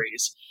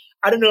series.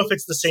 I don't know if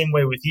it's the same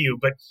way with you,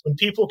 but when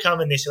people come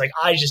and they say like,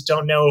 I just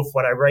don't know if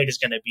what I write is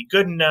going to be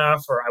good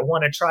enough, or I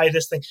want to try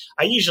this thing,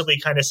 I usually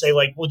kind of say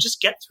like, well,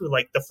 just get through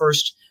like the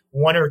first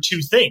one or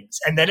two things.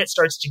 And then it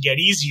starts to get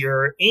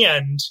easier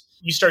and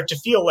you start to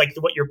feel like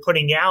what you're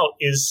putting out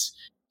is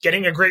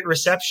getting a great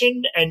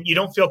reception, and you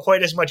don't feel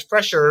quite as much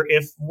pressure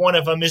if one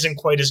of them isn't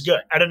quite as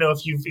good. I don't know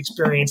if you've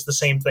experienced the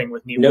same thing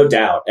with networking. No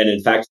doubt. And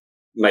in fact,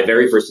 my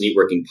very first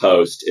networking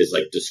post is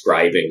like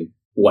describing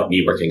what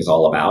networking is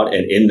all about.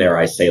 And in there,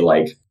 I say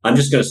like, I'm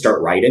just going to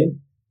start writing.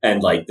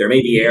 And like, there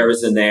may be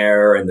errors in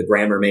there and the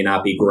grammar may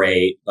not be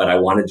great, but I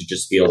wanted to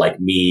just feel like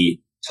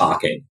me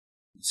talking.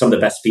 Some of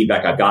the best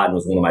feedback I've gotten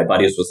was one of my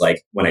buddies was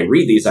like, when I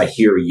read these, I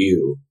hear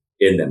you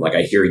in them. Like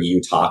I hear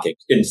you talking.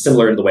 And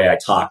similar in the way I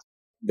talk,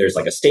 there's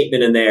like a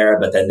statement in there,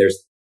 but then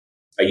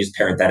I use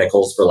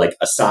parentheticals for like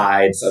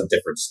asides of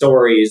different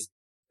stories.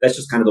 That's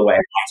just kind of the way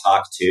I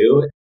talk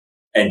too.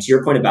 And to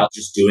your point about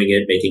just doing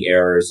it, making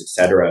errors,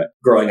 etc.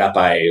 Growing up,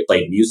 I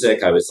played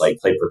music. I was like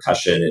played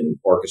percussion in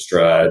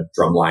orchestra,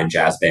 drumline,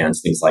 jazz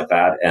bands, things like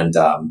that. And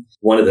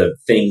one of the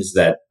things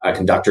that a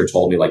conductor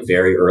told me like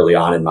very early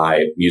on in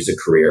my music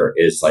career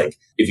is like,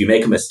 if you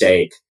make a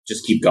mistake,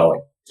 just keep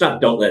going. It's not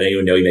don't let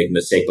anyone know you make a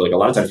mistake, but like a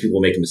lot of times people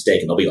make a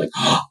mistake and they'll be like,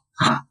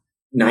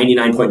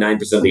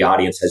 99.9% of the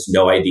audience has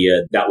no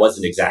idea that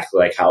wasn't exactly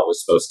like how it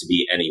was supposed to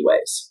be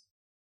anyways.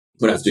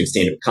 When I was doing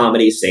stand-up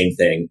comedy, same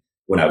thing.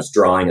 When I was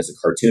drawing as a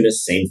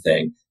cartoonist, same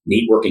thing.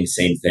 Networking,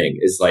 same thing.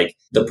 Is like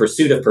the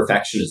pursuit of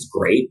perfection is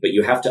great, but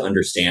you have to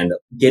understand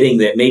getting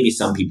that. Maybe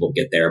some people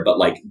get there, but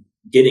like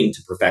getting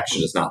to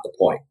perfection is not the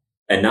point.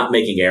 And not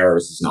making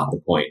errors is not the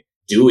point.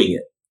 Doing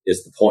it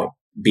is the point.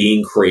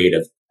 Being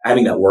creative,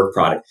 having that work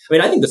product. I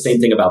mean, I think the same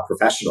thing about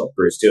professional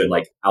careers too. And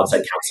like outside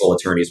counsel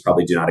attorneys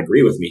probably do not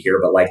agree with me here,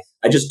 but like,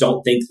 I just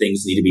don't think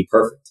things need to be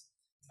perfect.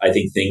 I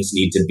think things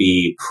need to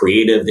be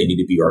creative. They need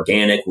to be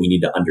organic. We need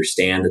to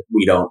understand that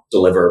we don't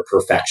deliver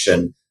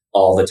perfection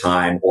all the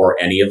time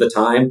or any of the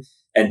time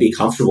and be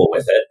comfortable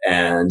with it.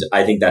 And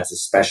I think that's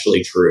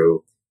especially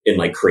true in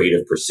like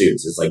creative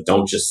pursuits. Is like,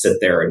 don't just sit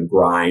there and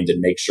grind and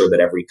make sure that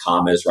every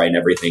comma is right and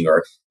everything,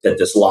 or that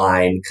this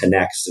line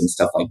connects and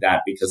stuff like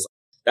that, because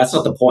that's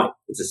not the point.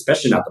 It's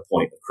especially not the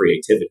point of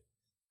creativity.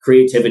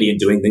 Creativity and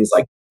doing things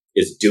like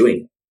is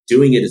doing it.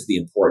 Doing it is the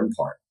important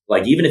part.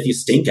 Like even if you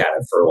stink at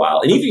it for a while,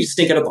 and even if you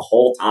stink at it the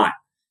whole time,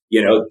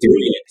 doing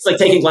it. It's like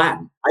taking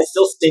Latin. I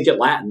still stink at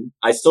Latin.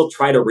 I still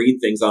try to read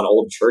things on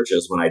old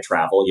churches when I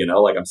travel,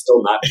 like I'm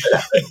still not good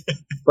at it.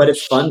 But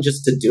it's fun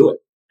just to do it.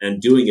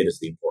 And doing it is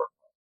the important.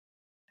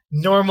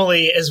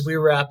 Normally, as we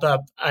wrap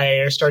up,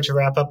 I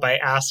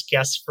ask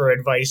guests for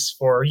advice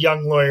for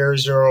young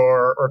lawyers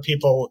or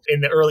people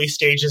in the early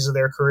stages of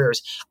their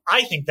careers.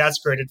 I think that's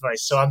great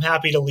advice, so I'm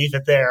happy to leave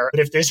it there. But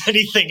if there's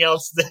anything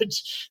else that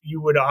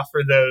you would offer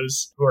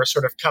those who are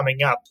sort of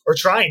coming up or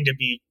trying to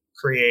be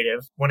creative,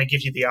 want to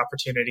give you the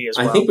opportunity as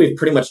well. I think we've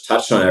pretty much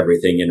touched on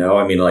everything,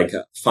 I mean, like,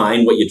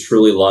 find what you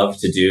truly love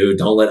to do.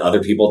 Don't let other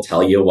people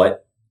tell you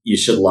what you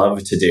should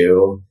love to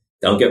do.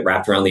 Don't get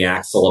wrapped around the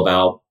axle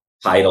about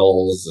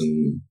titles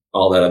and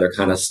all that other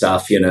kind of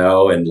stuff,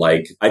 and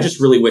like, I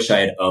just really wish I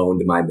had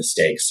owned my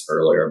mistakes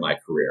earlier in my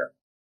career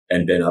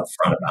and been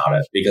upfront about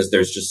it, because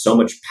there's just so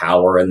much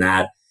power in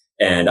that.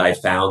 And I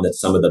found that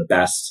some of the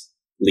best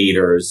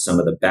leaders, some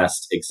of the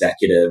best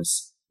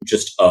executives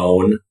just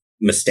own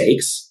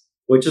mistakes,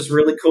 which is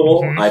really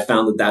cool. I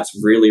found that that's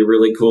really,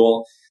 really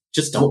cool.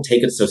 Just don't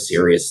take it so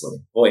seriously.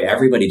 Boy,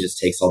 everybody just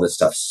takes all this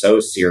stuff so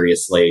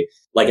seriously.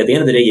 Like, at the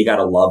end of the day, you got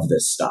to love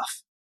this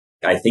stuff.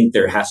 I think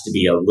there has to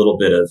be a little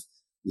bit of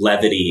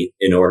levity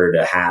in order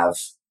to have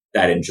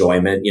that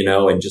enjoyment,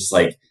 and just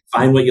like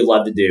find what you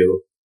love to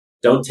do.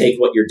 Don't take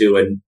what you're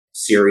doing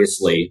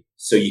seriously,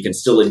 so you can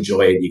still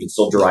enjoy it. You can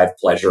still derive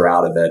pleasure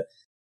out of it,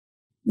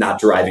 not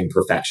deriving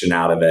perfection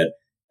out of it.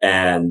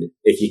 And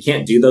if you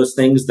can't do those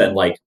things, then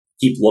like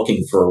keep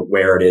looking for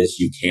where it is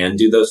you can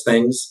do those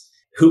things.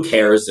 Who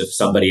cares if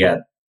somebody at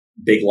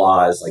Big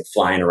Law is like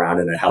flying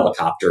around in a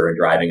helicopter and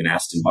driving an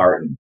Aston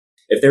Martin?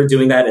 If they're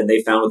doing that and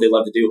they found what they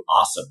love to do,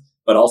 awesome.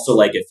 But also,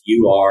 like, if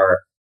you are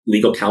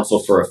legal counsel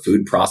for a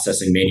food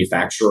processing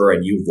manufacturer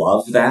and you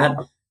love that,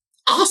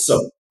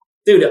 awesome.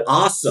 Dude,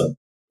 awesome.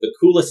 The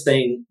coolest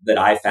thing that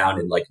I found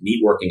in like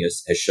meatworking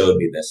has showed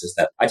me this is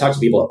that I talk to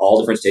people at all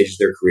different stages of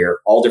their career,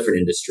 all different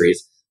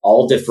industries,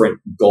 all different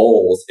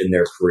goals in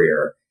their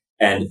career.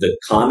 And the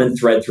common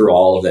thread through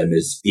all of them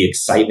is the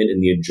excitement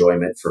and the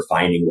enjoyment for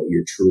finding what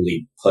you're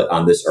truly put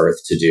on this earth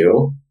to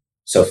do.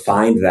 So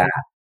find that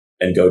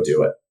and go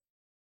do it.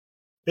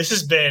 This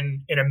has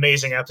been an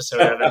amazing episode,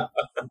 Evan.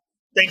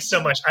 Thanks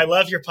so much. I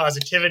love your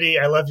positivity.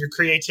 I love your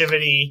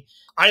creativity.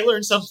 I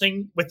learned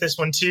something with this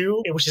one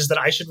too, which is that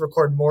I should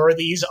record more of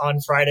these on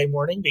Friday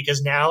morning,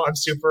 because now I'm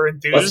super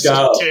enthused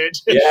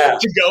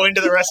to go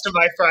into the rest of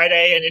my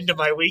Friday and into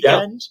my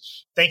weekend.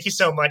 Yep. Thank you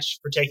so much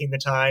for taking the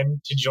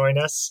time to join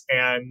us.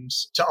 And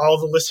to all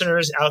the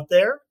listeners out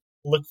there,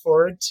 look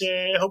forward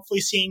to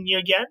hopefully seeing you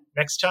again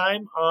next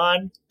time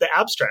on The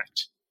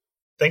Abstract.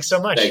 Thanks so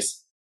much.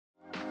 Thanks.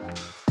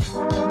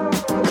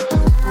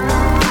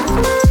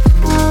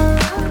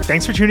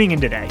 Thanks for tuning in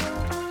today.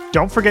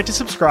 Don't forget to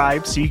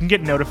subscribe so you can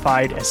get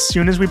notified as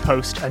soon as we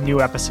post a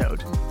new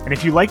episode. And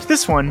if you liked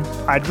this one,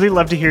 I'd really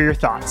love to hear your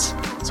thoughts.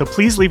 So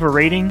please leave a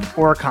rating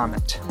or a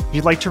comment. If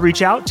you'd like to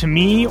reach out to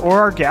me or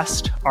our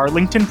guest, our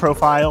LinkedIn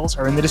profiles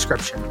are in the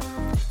description.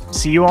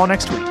 See you all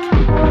next week.